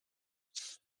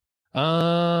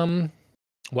 Um,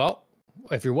 well,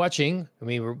 if you're watching, I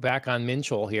mean, we're back on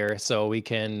Minchel here, so we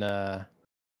can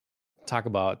talk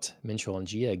about Minchel and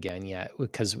Gia again, yeah,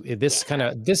 because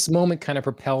yeah. this moment kind of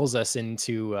propels us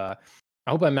into I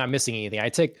hope I'm not missing anything. I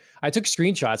took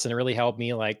screenshots and it really helped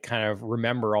me like kind of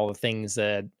remember all the things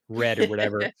that I read or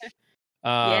whatever.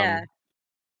 Yeah. Um,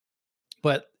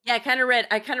 but Yeah, I kind of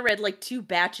read like two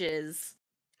batches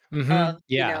Mm-hmm. of,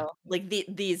 Yeah, like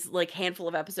these like handful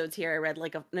of episodes here. I read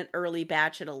like an early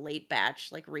batch and a late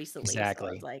batch like recently. So I was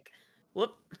exactly. like,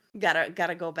 whoop,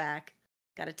 gotta go back.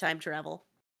 Gotta time travel.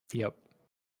 Yep.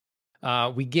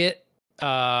 We get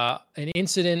an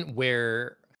incident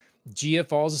where Gia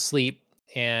falls asleep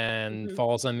and Hmm.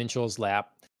 falls on Minchell's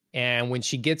lap. And when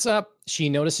she gets up, she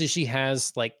notices she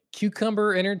has like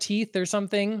cucumber in her teeth or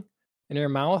something in her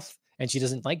mouth, and she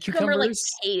doesn't like Cucumber like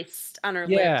cucumbers. paste on her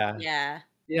lips. Yeah. Yeah.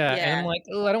 Yeah. And I'm Yeah. like,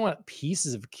 oh, I don't want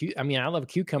pieces of I mean, I love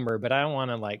cucumber, but I don't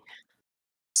want to like.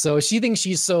 So she thinks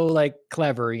she's so like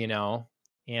clever, and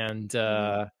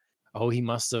Hmm. oh, he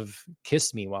must have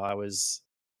kissed me while I was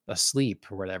asleep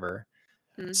or whatever.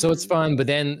 So it's Hmm. fun, but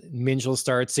then Minchell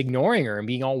starts ignoring her and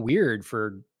being all weird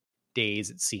for days,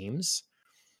 it seems.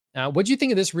 What do you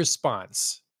think of this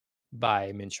response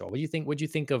by Minchell? What do you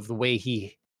think of the way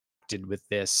he did with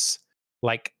this,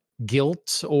 like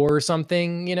guilt or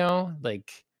something?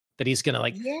 Like that he's gonna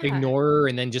like Yeah. ignore her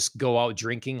and then just go out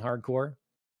drinking hardcore.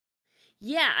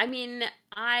 Yeah, I mean,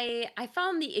 I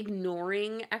found the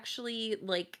ignoring actually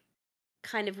like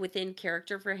kind of within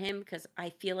character for him because I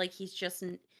feel like he's just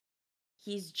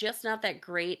not that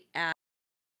great at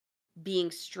being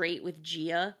straight with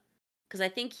Gia. Because I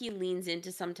think he leans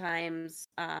into sometimes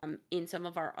in some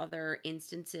of our other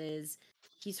instances,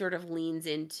 he sort of leans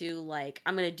into like,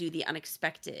 I'm gonna do the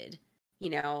unexpected.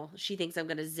 She thinks I'm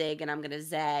gonna zig and I'm gonna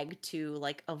zag to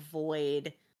like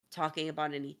avoid talking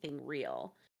about anything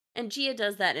real. And Gia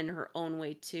does that in her own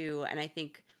way too. And I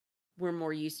think we're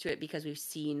more used to it because we've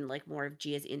seen like more of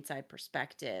Gia's inside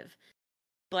perspective.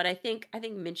 But I think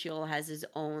Minchiel has his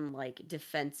own like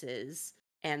defenses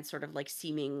and sort of like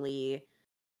seemingly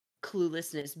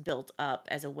cluelessness built up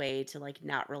as a way to like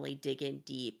not really dig in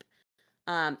deep.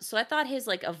 So I thought his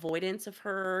like avoidance of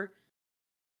her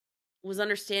was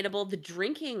understandable. The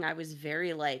drinking, I was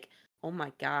very like, oh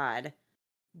my god,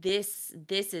 this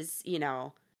is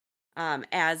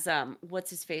as what's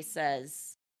his face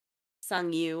says,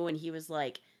 Sung Yu, and he was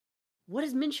like, what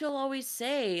does Minchel always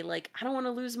say? Like, I don't want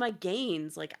to lose my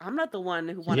gains. Like, I'm not the one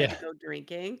who wanted to Yeah. go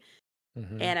drinking.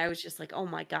 Hmm. And I was just like, oh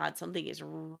my god, something is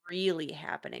really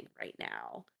happening right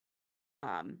now.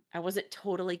 I wasn't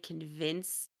totally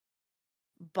convinced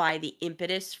by the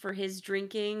impetus for his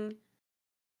drinking,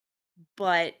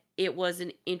 but it was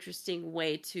an interesting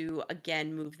way to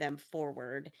again move them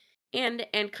forward, and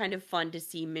kind of fun to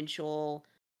see Minchel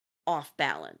off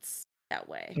balance that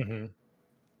way. Hmm.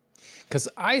 Because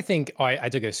I think I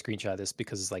took a screenshot of this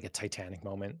because it's like a Titanic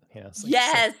moment. It's like so.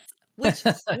 Yes, which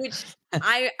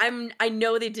I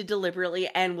know they did deliberately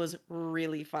and was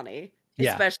really funny,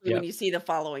 Yeah. especially when Yep. you see the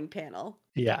following panel.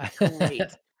 Yeah. Great,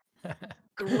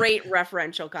 great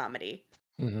referential comedy.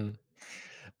 Hmm.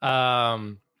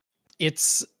 Um,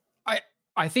 it's I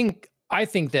I think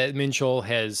that Minchell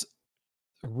has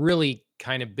really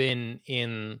kind of been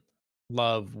in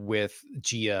love with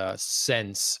Gia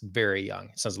since very young,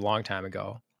 since a long time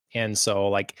ago. And so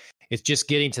like it's just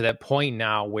getting to that point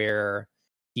now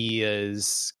he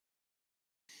is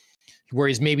where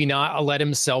he's maybe not let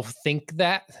himself think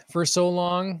that for so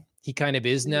long. He kind of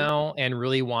is Mhm, now and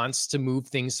really wants to move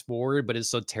things forward, but is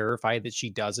so terrified that she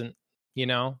doesn't,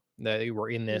 that we're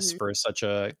in this mhm. for such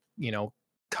a,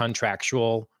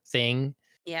 contractual thing.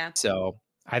 Yeah. So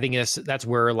I think that's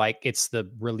where like it's the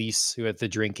release with the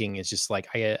drinking. It's just like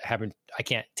I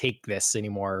can't take this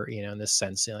anymore, in this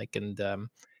sense. Like, and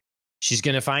she's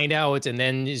gonna find out, and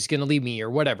then she's gonna leave me or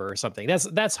whatever or something.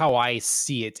 That's how I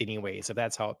see it, anyway. So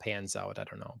that's how it pans out. I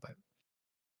don't know, but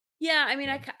Yeah, I mean,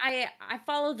 yeah, I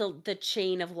follow the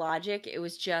chain of logic. It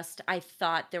was just I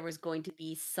thought there was going to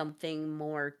be something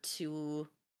more to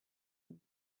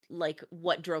like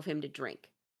what drove him to drink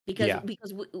because yeah,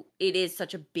 it is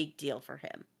such a big deal for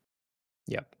him.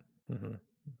 yep, hmm,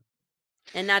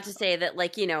 And not to say that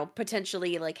like,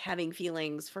 potentially like having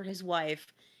feelings for his wife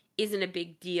isn't a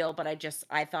big deal, but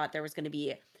I thought there was going to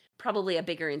be probably a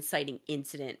bigger inciting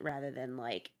incident rather than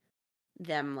like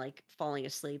them like falling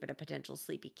asleep at a potential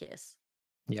sleepy kiss.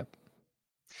 yep.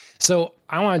 So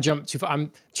I want to jump to. I'm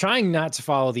trying not to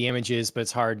follow the images, but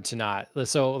it's hard to not.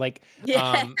 So like,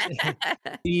 Yeah.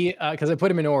 the because I put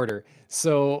them in order.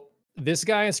 So this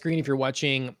guy on screen, if you're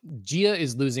watching, Gia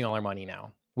is losing all her money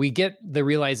now. We get the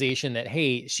realization that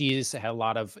hey, she's had a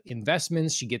lot of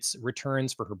investments. She gets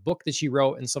returns for her book that she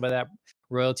wrote and some of that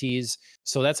royalties.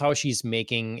 So that's how she's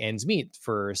making ends meet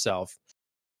for herself.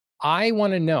 I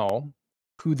want to know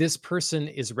who this person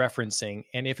is referencing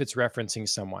and if it's referencing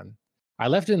someone. I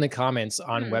left it in the comments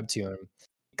on Hmm. Webtoon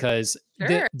because the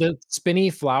Sure. the spinny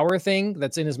flower thing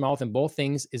that's in his mouth in both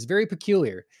things is very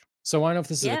peculiar. So I want to know if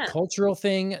this is a Yeah. cultural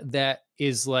thing that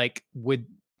is like would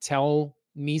tell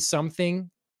me something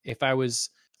if I was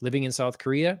living in South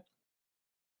Korea,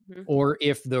 Mhm. or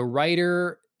if the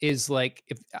writer is like,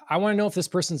 if I want to know if this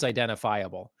person's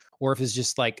identifiable, or if it's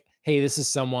just like, hey, this is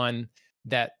someone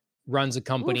that runs a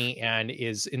Oof. company and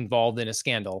is involved in a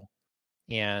scandal,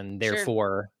 and Sure.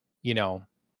 therefore, you know,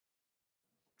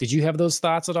 did you have those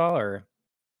thoughts at all, or?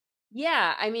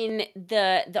 Yeah, I mean,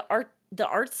 the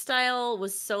art style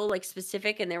was so, like,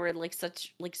 specific, and there were, like,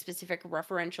 such, like, specific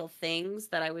referential things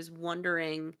that I was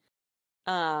wondering,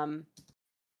 um,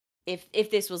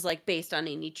 if this was, like, based on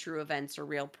any true events or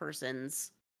real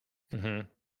persons. Mhm.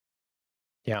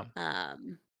 Yeah.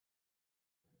 Um,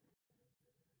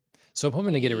 So I'm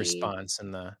hoping to get a I response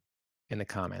in the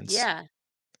comments. Yeah.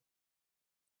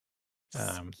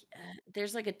 Um,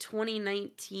 There's, like, a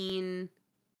 2019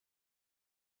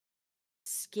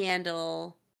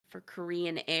 scandal for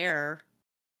Korean Air.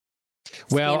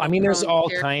 well, I Scandal mean, there's prone all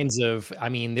character. kinds of. I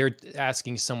mean, they're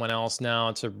asking someone else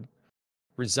now to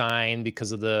resign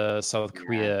because of the South Yeah,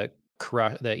 Korea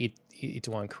crush, the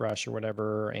Itaewon crush or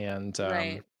whatever, and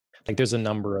right. like there's a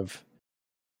number of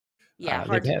Yeah,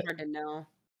 they've hard to had. hard to know.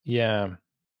 Yeah,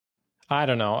 I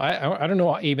don't know. I don't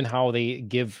know even how they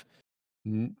give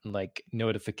like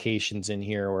notifications in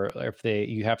here, or if they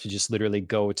you have to just literally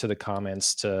go to the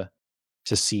comments to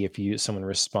see if you someone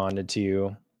responded to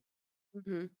you.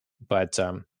 Mhm. But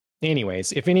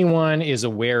anyways, if anyone is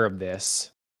aware of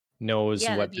this, knows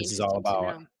Yeah, that'd what be this is all interesting to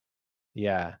about, know.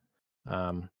 yeah,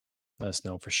 um, let us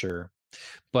know for sure.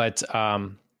 But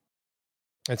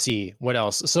let's see what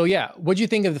else. So yeah, what do you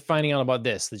think of the finding out about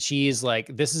this? That she is like,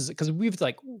 this is because we've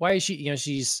like, why is she? You know,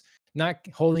 she's not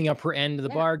holding up her end of the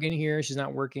Yeah. bargain here. She's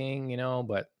not working. You know,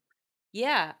 but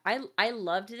Yeah, I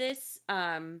loved this.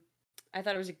 I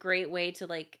thought it was a great way to,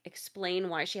 like, explain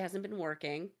why she hasn't been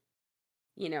working.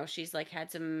 She's, like,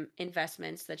 had some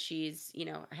investments that she's,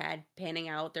 had panning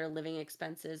out. Their living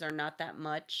expenses are not that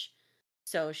much.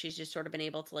 So she's just sort of been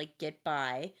able to, like, get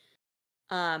by.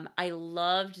 I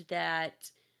loved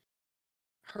that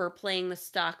her playing the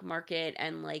stock market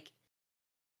and, like,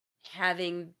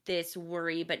 having this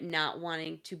worry but not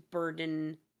wanting to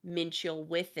burden Minchil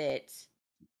with it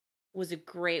was a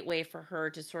great way for her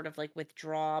to sort of, like,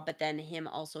 withdraw, but then him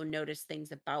also notice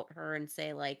things about her and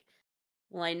say, like,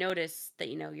 "Well, I noticed that,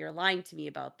 you're lying to me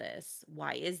about this.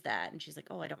 Why is that?" And she's like,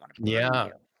 "Oh, I don't want to burden yeah,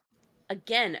 you."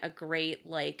 Again, a great,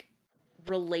 like,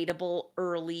 relatable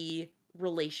early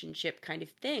relationship kind of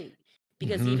thing.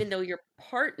 Because hmm even though you're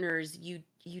partners, you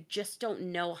just don't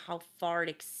know how far it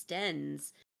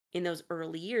extends in those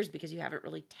early years because you haven't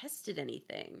really tested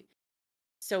anything.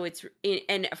 So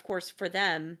and of course for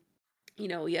them, you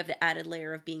have the added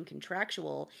layer of being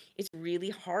contractual. It's really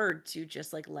hard to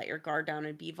just, like, let your guard down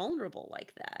and be vulnerable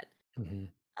like that. hmm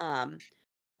Um,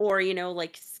 or,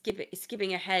 like,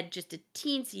 skipping ahead just a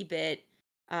teensy bit.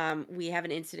 We have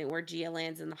an incident where Gia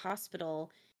lands in the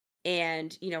hospital,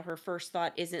 and, her first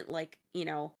thought isn't like,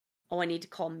 oh, I need to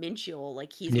call Minchul,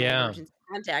 like, he's my yeah, emergency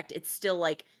contact. It's still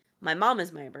like, my mom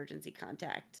is my emergency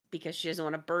contact because she doesn't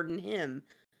want to burden him.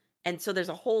 And so there's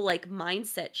a whole, like,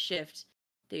 mindset shift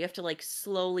that you have to, like,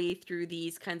 slowly through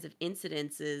these kinds of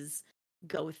incidences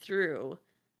go through.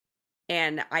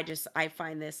 And I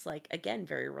find this, like, again,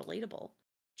 very relatable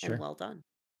and sure. well done.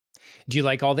 Do you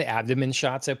like all the abdomen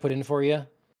shots I put in for you?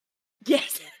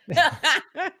 Yes.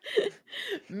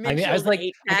 I mean, I was Mitchell's like,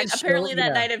 I eight-pack. could show, Apparently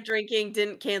that yeah. night of drinking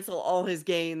didn't cancel all his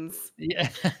gains. Yeah.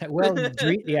 Well,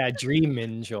 Dream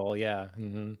Minjul, yeah,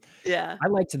 Yeah. I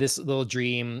liked this little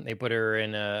dream. They put her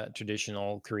in a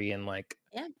traditional Korean, like,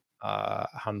 Yeah.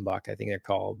 hanbok, I think they're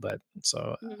called, but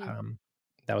so, Mhm. um,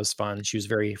 that was fun. She was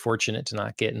very fortunate to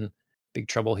not get in big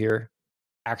trouble here,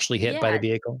 actually hit by the Yeah.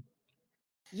 vehicle.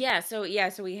 So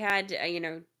we had,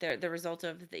 the result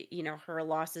of her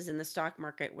losses in the stock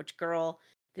market, which, girl,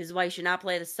 this is why you should not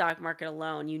play the stock market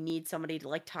alone. You need somebody to,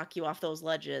 like, talk you off those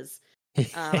ledges.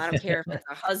 I don't care if it's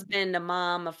a husband, a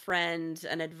mom, a friend,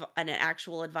 an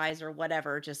actual advisor,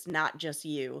 whatever, just not just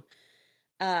you.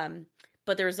 Um,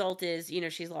 but the result is,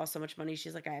 she's lost so much money.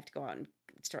 She's like, I have to go out and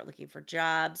start looking for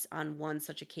jobs. On one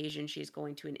such occasion, she's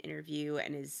going to an interview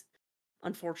and is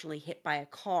unfortunately hit by a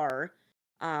car,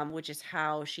 which is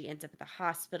how she ends up at the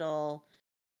hospital.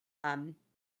 Um,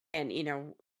 and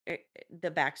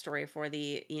the backstory for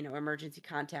the emergency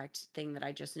contact thing that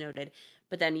I just noted.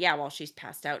 But then, yeah, while she's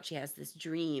passed out, she has this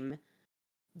dream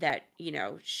that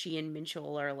she and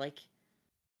Minchul are, like,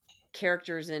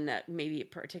 characters in, maybe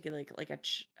particularly like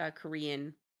a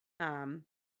Korean, um,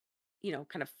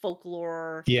 kind of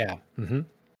folklore. Yeah,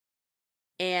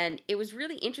 And it was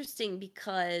really interesting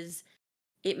because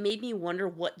it made me wonder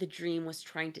what the dream was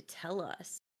trying to tell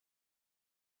us.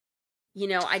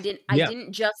 I Yeah.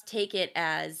 didn't just take it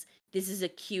as this is a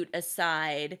cute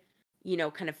aside,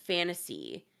 kind of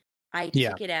fantasy. I Yeah.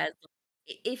 took it as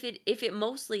if it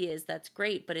mostly is, that's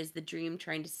great, but is the dream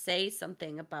trying to say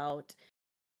something about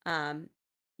um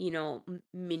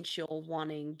Minchul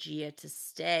wanting Gia to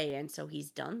stay, and so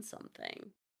he's done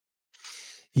something.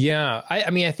 Yeah. I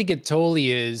mean, I think it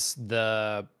totally is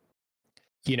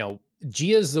you know,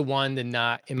 Gia's the one that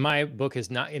not in my book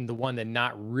is not in the one that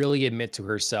not really admit to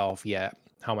herself yet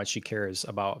how much she cares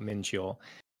about Minchul.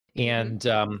 Mhm. And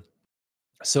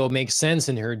so it makes sense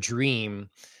in her dream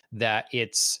that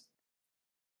it's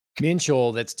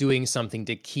Minchul that's doing something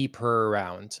to keep her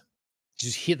around.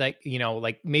 Just he like,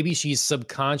 like maybe she's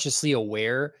subconsciously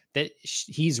aware that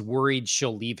he's worried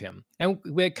she'll leave him. And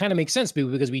it kind of makes sense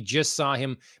because we just saw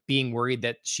him being worried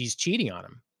that she's cheating on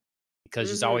him because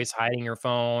she's Mhm. always hiding her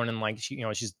phone and like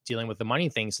she's dealing with the money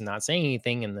things and not saying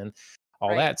anything and then all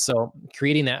Right. that. So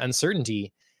creating that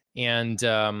uncertainty. And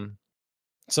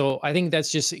so I think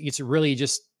that's just it's really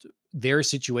just their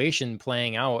situation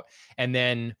playing out. And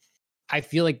then I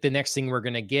feel like the next thing we're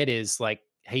gonna get is like,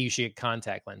 hey, you should get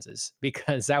contact lenses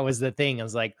because that was the thing. I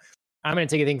was like, I'm gonna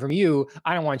take a thing from you.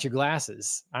 I don't want your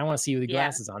glasses. I don't want to see you with Yeah.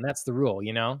 glasses on. That's the rule,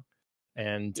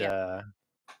 And Yep.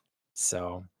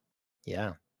 so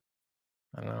yeah,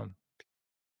 I don't know.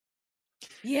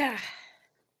 Yeah.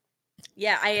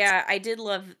 Yeah, It's I did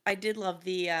love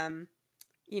the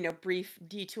brief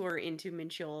detour into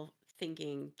Minchul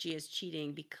thinking Gia's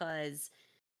cheating, because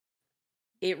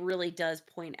it really does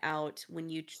point out when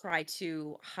you try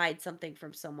to hide something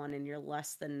from someone and you're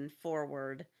less than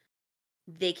forward,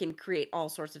 they can create all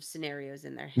sorts of scenarios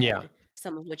in their yeah, head,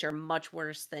 some of which are much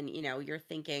worse than, you're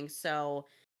thinking. So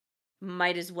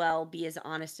might as well be as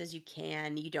honest as you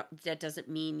can. You don't That doesn't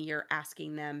mean you're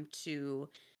asking them to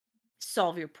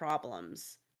solve your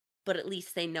problems, but at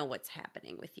least they know what's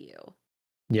happening with you.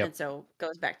 yep, And so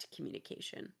goes back to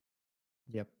communication.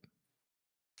 yep.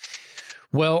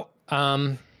 Well,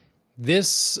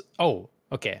 this. Oh,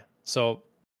 okay. So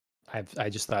I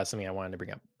just thought of something I wanted to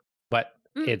bring up, but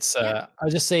it's Yeah. I'll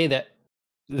just say that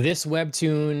this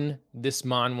webtoon, this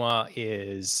manhwa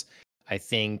is, I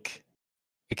think,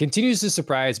 it continues to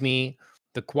surprise me.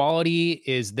 The quality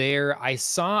is there. I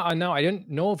saw no, I didn't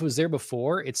know if it was there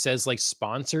before. It says like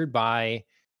sponsored by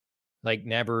like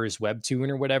Never's webtoon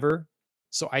or whatever.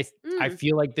 So I Mm,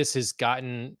 feel like this has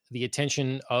gotten the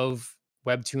attention of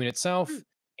webtoon mm, itself.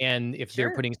 And if they're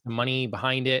sure. putting some money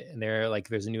behind it and they're like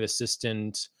there's a new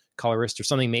assistant colorist or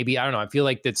something, maybe I don't know. I feel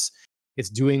like it's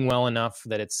doing well enough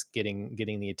that it's getting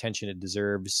the attention it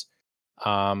deserves.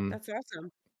 Um That's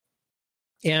awesome.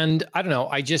 and I don't know,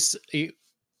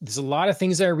 there's a lot of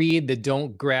things I read that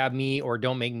don't grab me or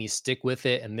don't make me stick with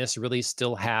it, and this really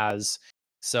still has.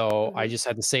 So I Mhm. just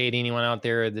had to say to anyone out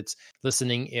there that's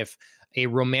listening, if a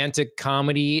romantic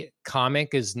comedy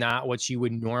comic is not what you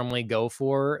would normally go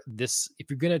for, if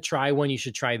you're gonna try one, you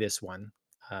should try this one.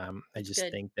 I That's just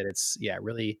good. think that it's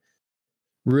really,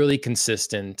 really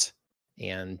consistent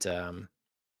and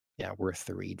yeah, worth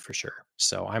the read for sure.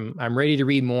 So I'm ready to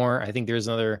read more. I think there's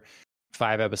another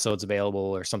 5 episodes available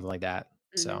or something like that.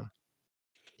 Mhm. So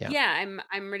yeah. Yeah,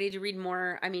 I'm ready to read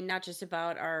more. I mean, not just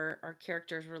about our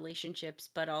characters' relationships,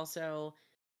 but also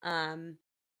um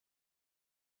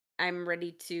I'm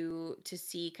ready to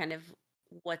see kind of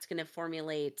what's going to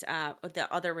formulate. The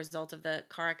other result of the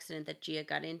car accident that Gia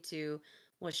got into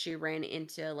was she ran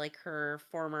into like her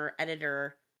former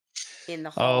editor in the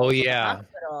Oh halls of the yeah,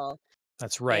 hospital,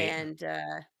 that's right. and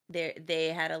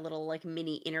they had a little like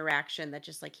mini interaction that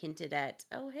just like hinted at,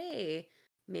 oh hey,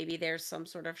 maybe there's some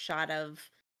sort of shot of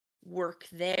work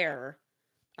there.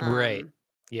 Right. um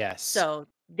Yes. so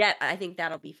that, I think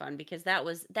that'll be fun, because that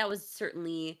was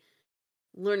certainly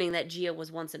learning that Gia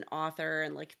was once an author,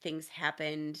 and like things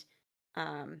happened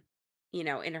um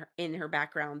in her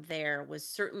background there, was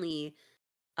certainly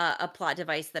a plot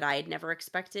device that I had never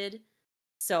expected.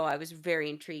 So I was very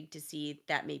intrigued to see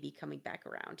that maybe coming back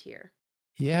around here.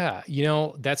 Yeah,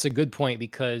 that's a good point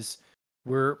because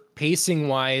we're pacing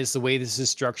wise, the way this is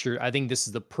structured, I think this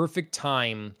is the perfect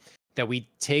time that we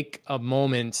take a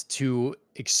moment to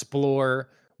explore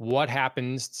what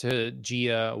happens to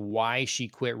Gia, why she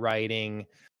quit writing,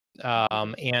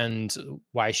 Mhm. and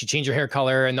why she changed her hair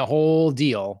color and the whole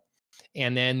deal.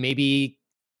 And then maybe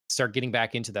start getting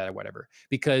back into that or whatever.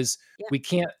 Because Yeah, we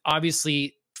can't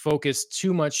obviously focus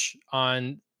too much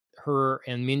on her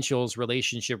and Minchul's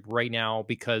relationship right now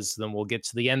because then we'll get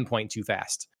to the end point too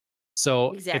fast.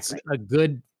 So exactly.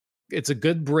 it's a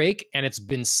good break and it's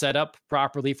been set up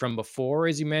properly from before,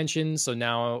 as you mentioned. So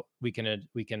now we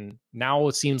can now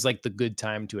it seems like the good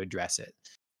time to address it.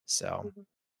 So Mhm.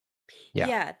 Yeah.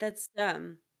 Yeah, that's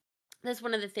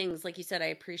one of the things, like you said, I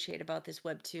appreciate about this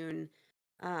webtoon.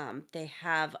 They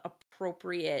have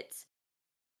appropriate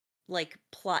like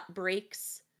plot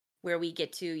breaks where we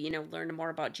get to, learn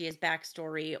more about Gia's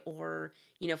backstory, or,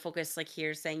 focus, like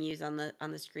here saying use on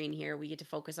the screen here, we get to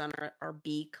focus on our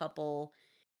B couple,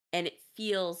 and it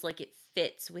feels like it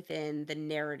fits within the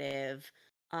narrative.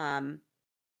 Um,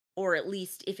 or at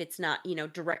least if it's not,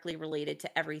 directly related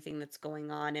to everything that's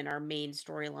going on in our main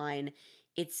storyline,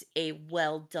 it's a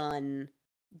well done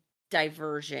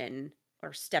diversion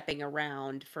or stepping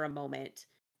around for a moment,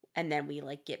 and then we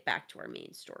like get back to our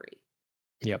main story.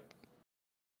 Yep.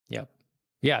 Yep.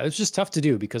 Yeah, it's just tough to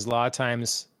do because a lot of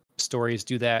times stories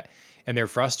do that and they're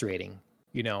frustrating,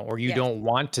 or you Yes. don't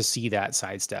want to see that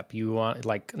sidestep. You want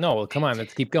like, no, come on,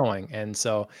 let's keep going. And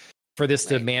so for this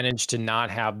to Right. manage to not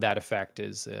have that effect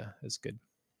is good.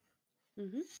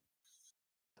 Mhm.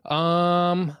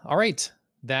 All right.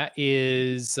 That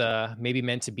is maybe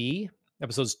meant to be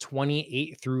episodes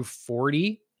 28 through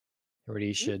 40.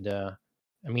 Everybody Mhm. should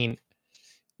I mean,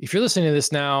 if you're listening to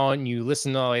this now and you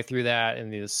listen all the way through that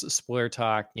and this spoiler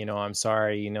talk, I'm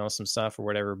sorry, some stuff or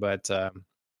whatever, but I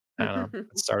don't know.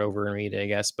 Let's start over and read it, I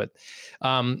guess. But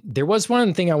there was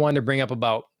one thing I wanted to bring up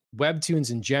about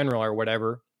webtoons in general or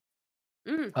whatever.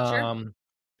 Sure.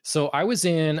 So I was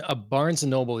in a Barnes and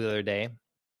Noble the other day,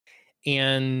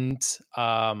 and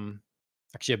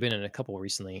actually I've been in a couple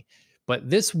recently, but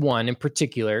this one in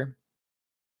particular,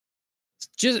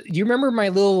 just you remember my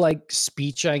little like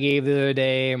speech I gave the other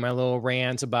day, my little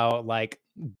rant about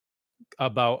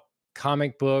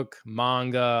comic book,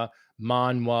 manga,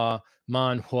 manhwa,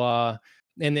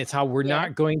 and it's how we're Yeah.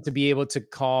 not going to be able to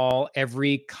call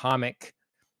every comic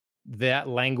that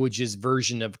language's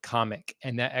version of comic,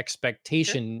 and that Sure.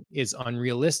 expectation is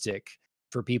unrealistic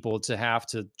for people to have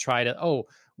to try to,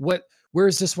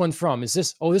 where's this one from? This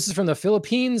is from the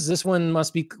Philippines. This one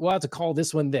must be, we'll have to call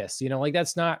this one this, like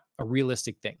that's not a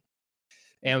realistic thing.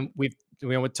 Mhm. And with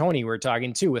Tony, we're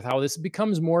talking too, with how this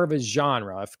becomes more of a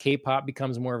genre. If K-pop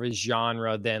becomes more of a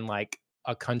genre than like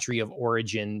a country of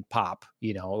origin pop,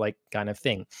 like kind of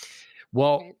thing.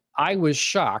 Well, Right. I was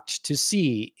shocked to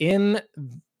see in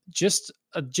just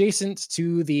adjacent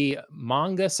to the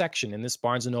manga section in this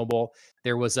Barnes and Noble,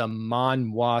 there was a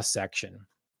manhwa section.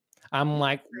 I'm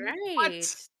like, what?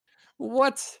 Right.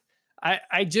 What? I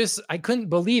couldn't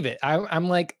believe it. I'm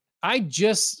like,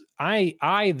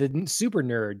 the super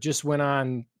nerd just went I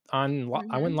went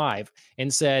Mhm. live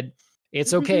and said,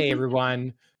 it's okay,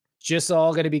 everyone. Just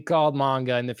all going to be called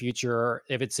manga in the future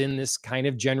if it's in this kind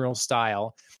of general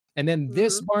style. And then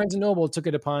this Mhm. Barnes and Noble took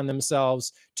it upon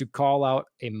themselves to call out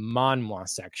a manhwa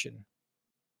section.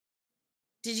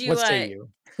 Did What you say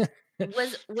you?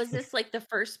 was this like the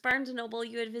first Barnes& and Noble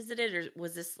you had visited, or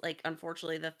was this like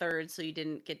unfortunately the third, so you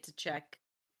didn't get to check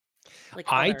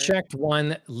like I other? checked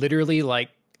one literally like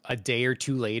a day or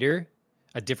two later,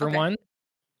 a different Okay. one,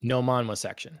 no manhwa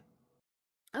section.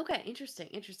 Okay, interesting,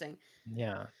 interesting.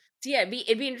 Yeah. So yeah,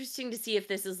 it'd be interesting to see if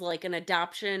this is like an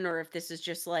adoption, or if this is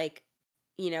just like,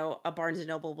 a Barnes& and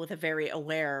Noble with a very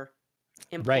aware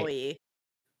Right. employee. I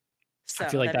So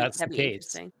feel like that'd be that's the that'd be case.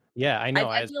 interesting. Yeah, I I know.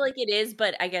 I feel like it is,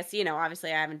 but I guess,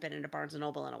 obviously I haven't been into Barnes& and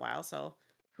Noble in a while, so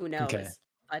who Okay. knows?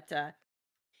 But,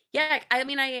 yeah, I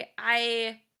mean,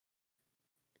 I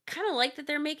kinda like that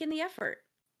they're making the effort,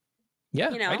 Yeah,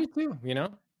 you I know? do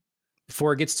too,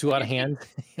 before it gets too Like, out of I think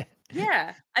hand.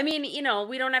 yeah. I mean,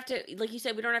 we don't have to, like you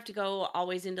said, we don't have to go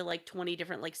always into, like, 20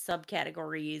 different, like,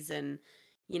 subcategories, and,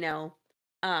 you know,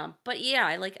 but yeah,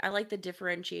 I like the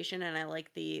differentiation, and I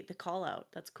like the call out.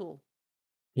 That's cool.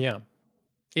 Yeah.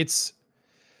 It's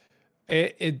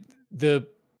the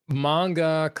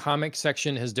manga comic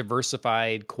section has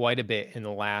diversified quite a bit in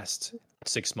the last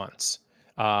 6 months.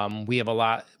 We have a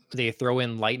lot they throw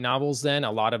in light novels then,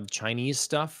 a lot of Chinese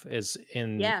stuff is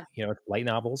in, Yeah, light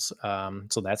novels.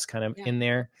 So that's kind of yeah, in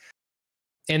there.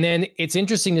 And then it's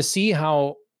interesting to see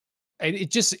how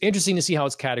it's just interesting to see how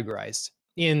it's categorized.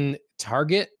 In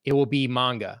Target, it will be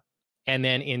manga, and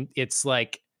then it's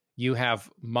like you have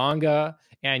manga,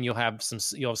 and you'll have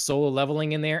solo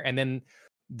leveling in there, and then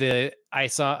I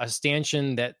saw a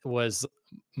stanchion that was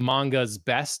manga's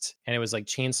best, and it was like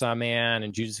Chainsaw Man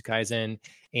and Jujutsu Kaisen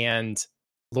and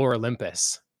Lore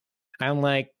Olympus. I'm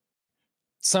like,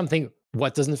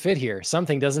 what doesn't fit here?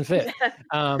 Something doesn't fit. yeah.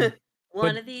 Um,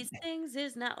 One but of these things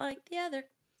is not like the other.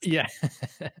 yeah.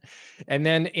 And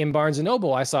then in Barnes and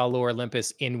Noble, I saw Lore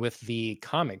Olympus in with the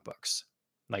comic books,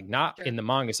 like not in Sure. the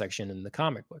manga section in the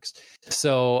comic books.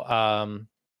 So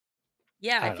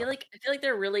Yeah, I don't know. I feel like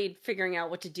they're really figuring out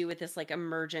what to do with this like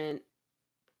emergent,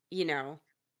 you know,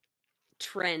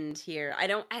 trend here.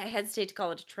 I hesitate to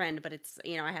call it a trend, but it's,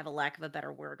 I have a lack of a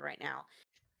better word right now.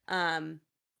 Um,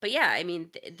 but yeah, I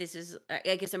mean, this is,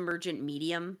 I guess, emergent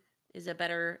medium is a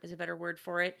better word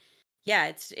for it. Yeah,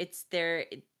 it's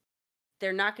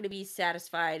they're not going to be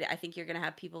satisfied. I think you're going to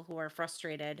have people who are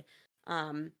frustrated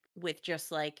with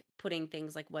just like putting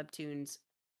things like webtoons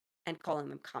and calling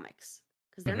them comics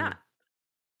because they're Hmm. not.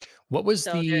 What was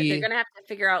So they're the going to have to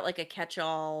figure out like a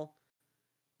catch-all,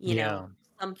 you know, yeah?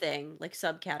 something like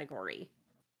subcategory.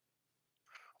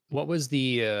 What was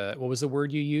the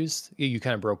word you used? You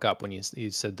kind of broke up when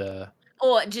you said the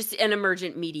Oh, just an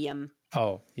emergent medium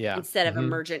oh yeah. instead of Hmm.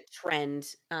 emergent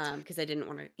trend, because I didn't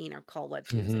want to, call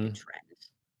webtoons like a Hmm. trend.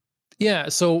 Yeah.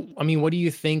 So I mean, what do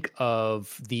you think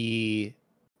of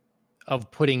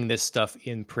putting this stuff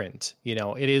in print?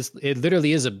 It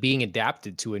literally is being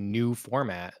adapted to a new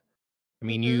format. I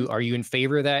mean, Hmm. are you in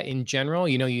favor of that in general?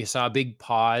 You saw a big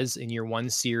pause in your one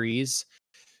series,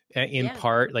 in Yeah.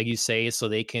 part, like you say, so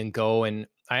they can go and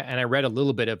I read a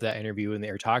little bit of that interview, and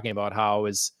they were talking about how it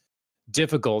was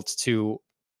difficult to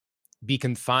be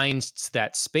confined to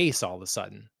that space all of a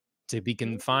sudden, to be Mhm.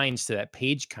 confined to that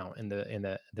page count in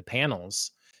the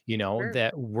panels, Sure.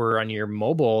 that were on your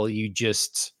mobile.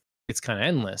 It's kind of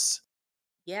endless.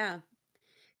 Yeah.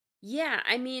 Yeah.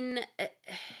 I mean,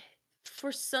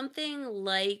 for something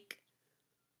like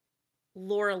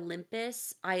Lore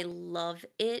Olympus, I love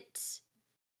it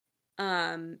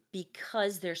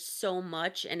because there's so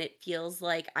much and it feels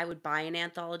like I would buy an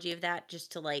anthology of that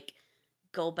just to like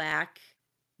go back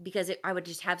because I would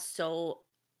just have so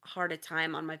hard a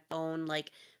time on my phone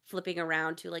like flipping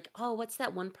around to like, oh, what's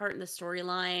that one part in the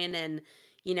storyline? And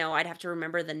I'd have to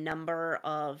remember the number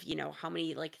of how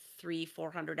many, like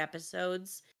 300-400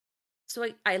 episodes. So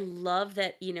I love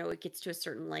that it gets to a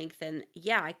certain length, and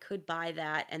yeah, I could buy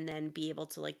that and then be able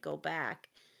to like go back.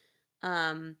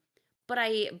 um but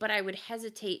I would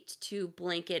hesitate to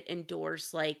blanket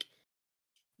endorse like,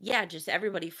 yeah, just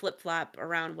everybody flip-flop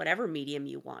around whatever medium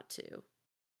you want to,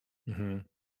 Hmm.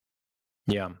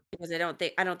 Yeah. because I don't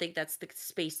think that's the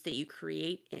space that you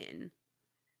create in.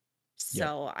 Yep.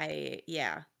 So I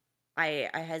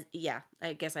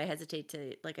guess I hesitate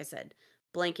to, like I said,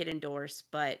 blanket endorse,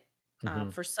 but Hmm.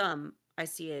 for some, I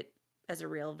see it as a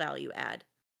real value add.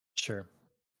 Sure.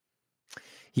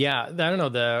 Yeah, I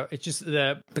don't know. It's just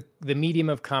the medium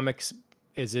of comics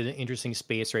is an interesting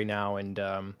space right now, and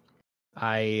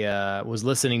I was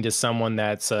listening to someone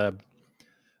that's a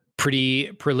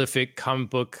pretty prolific comic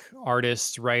book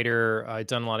artist, writer,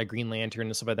 done a lot of Green Lantern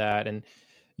and stuff like that, and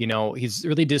he's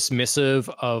really dismissive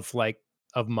of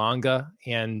manga,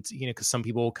 and because some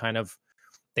people kind of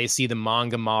they see the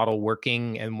manga model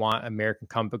working and want American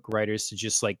comic book writers to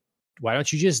just like, why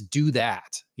don't you just do that?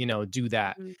 Do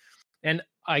that. Mhm, And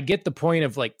I get the point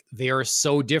of like they are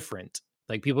so different.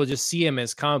 Like people just see them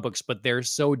as comic books, but they're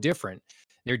so different.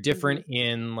 They're mhm, different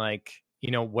in like,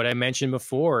 what I mentioned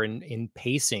before in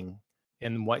pacing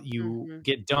and what you mhm,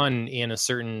 get done in a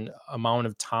certain amount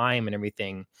of time and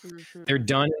everything. They're mhm,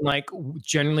 done in like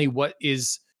generally what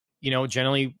is,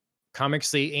 generally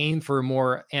comics they aim for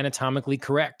more anatomically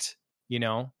correct, you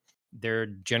know. They're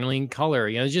generally in color,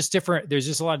 just different. There's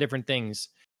just a lot of different things.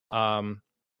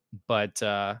 But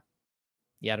yeah,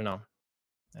 I don't know.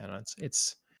 I don't know.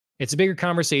 It's a bigger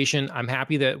conversation. I'm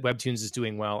happy that Webtoons is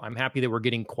doing well. I'm happy that we're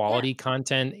getting yeah, quality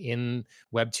content in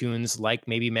Webtoons, like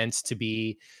maybe meant to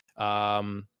be.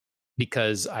 Um,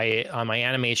 because I on my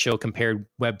anime show compared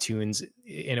Webtoons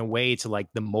in a way to like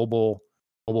the mobile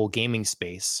gaming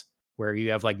space, where you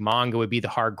have like manga would be the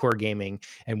hardcore gaming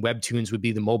and Webtoons would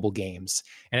be the mobile games,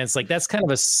 and it's like that's kind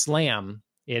of a slam.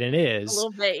 And it a is,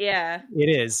 little bit, yeah. it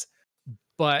is,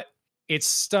 but it's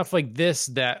stuff like this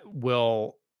that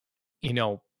will, you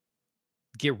know,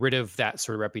 get rid of that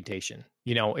sort of reputation.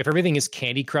 If everything is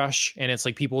Candy Crush and it's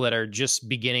like people that are just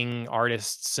beginning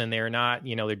artists and they're not,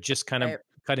 they're just kind of Right.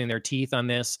 cutting their teeth on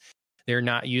this. They're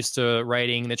not used to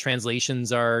writing. The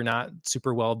translations are not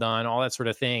super well done, all that sort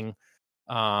of thing.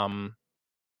 Um,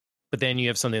 but then you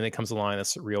have something that comes along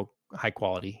that's real high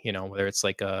quality, whether it's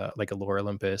like a Lore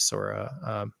Olympus or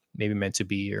a maybe meant to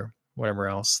be or whatever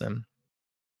else. Then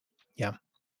yeah,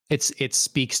 it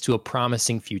speaks to a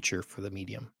promising future for the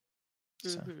medium.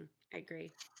 So, I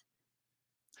agree.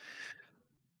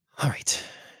 all right.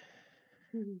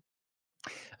 Mhm.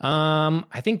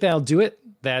 I think that'll do it.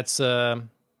 That's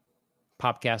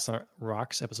Popcast on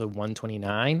Rocks, episode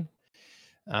 129.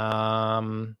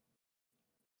 Um,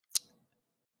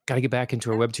 Got to get back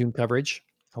into our Yeah. webtoon coverage.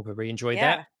 Hope everybody enjoyed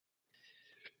that. Yeah.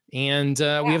 And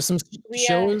we Yeah. have some We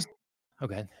shows.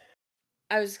 Okay.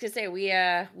 I was gonna say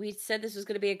we said this was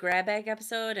gonna be a grab bag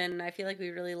episode, and I feel like we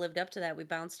really lived up to that. We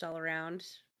bounced all around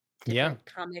Yeah. different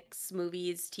comics,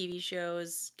 movies, TV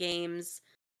shows, games.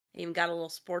 Even got a little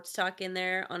sports talk in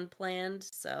there, unplanned.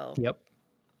 So Yep.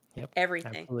 Yep.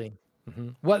 everything. Absolutely.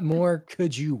 What more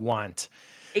could you want?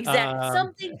 Exactly. Um,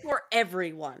 Something for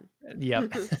everyone.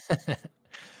 yep.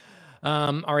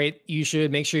 All right. You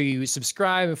should make sure you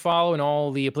subscribe and follow in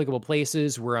all the applicable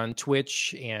places. We're on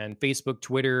Twitch and Facebook,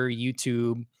 Twitter,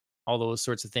 YouTube, all those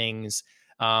sorts of things.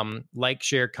 Like,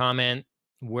 share, comment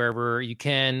wherever you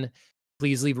can.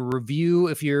 Please leave a review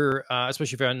if you're,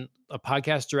 especially if you're on a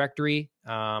podcast directory,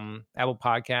 Apple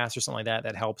Podcasts or something like that.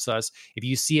 That helps us. If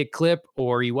you see a clip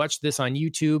or you watch this on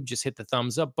YouTube, just hit the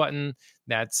thumbs up button.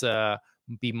 That's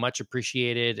be much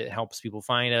appreciated. It helps people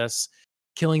find us.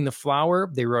 Killing the Flower,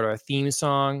 they wrote our theme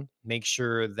song. Make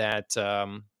sure that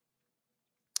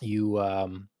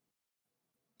you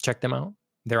check them out.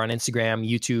 They're on Instagram,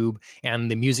 YouTube,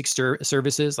 and the music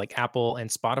services like Apple and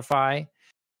Spotify.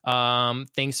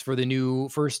 Thanks for the new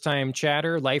first time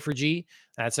chatter, Lifergy.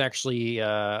 That's actually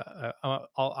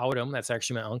Autumn. That's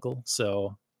actually my uncle.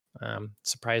 So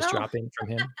surprise Oh, dropping from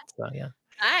him. So yeah.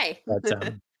 hi.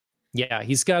 But yeah,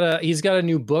 he's got a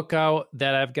new book out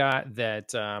that I've got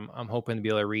that I'm hoping to be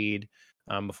able to read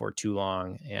before too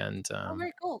long, and Oh,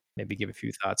 very cool. maybe give a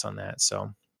few thoughts on that.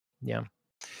 So yeah.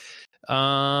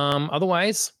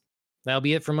 Otherwise, that'll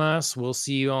be it from us. We'll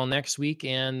see you all next week.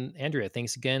 And Andrea,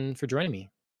 thanks again for joining me.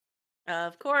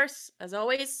 Of course, as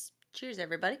always. Cheers,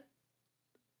 everybody.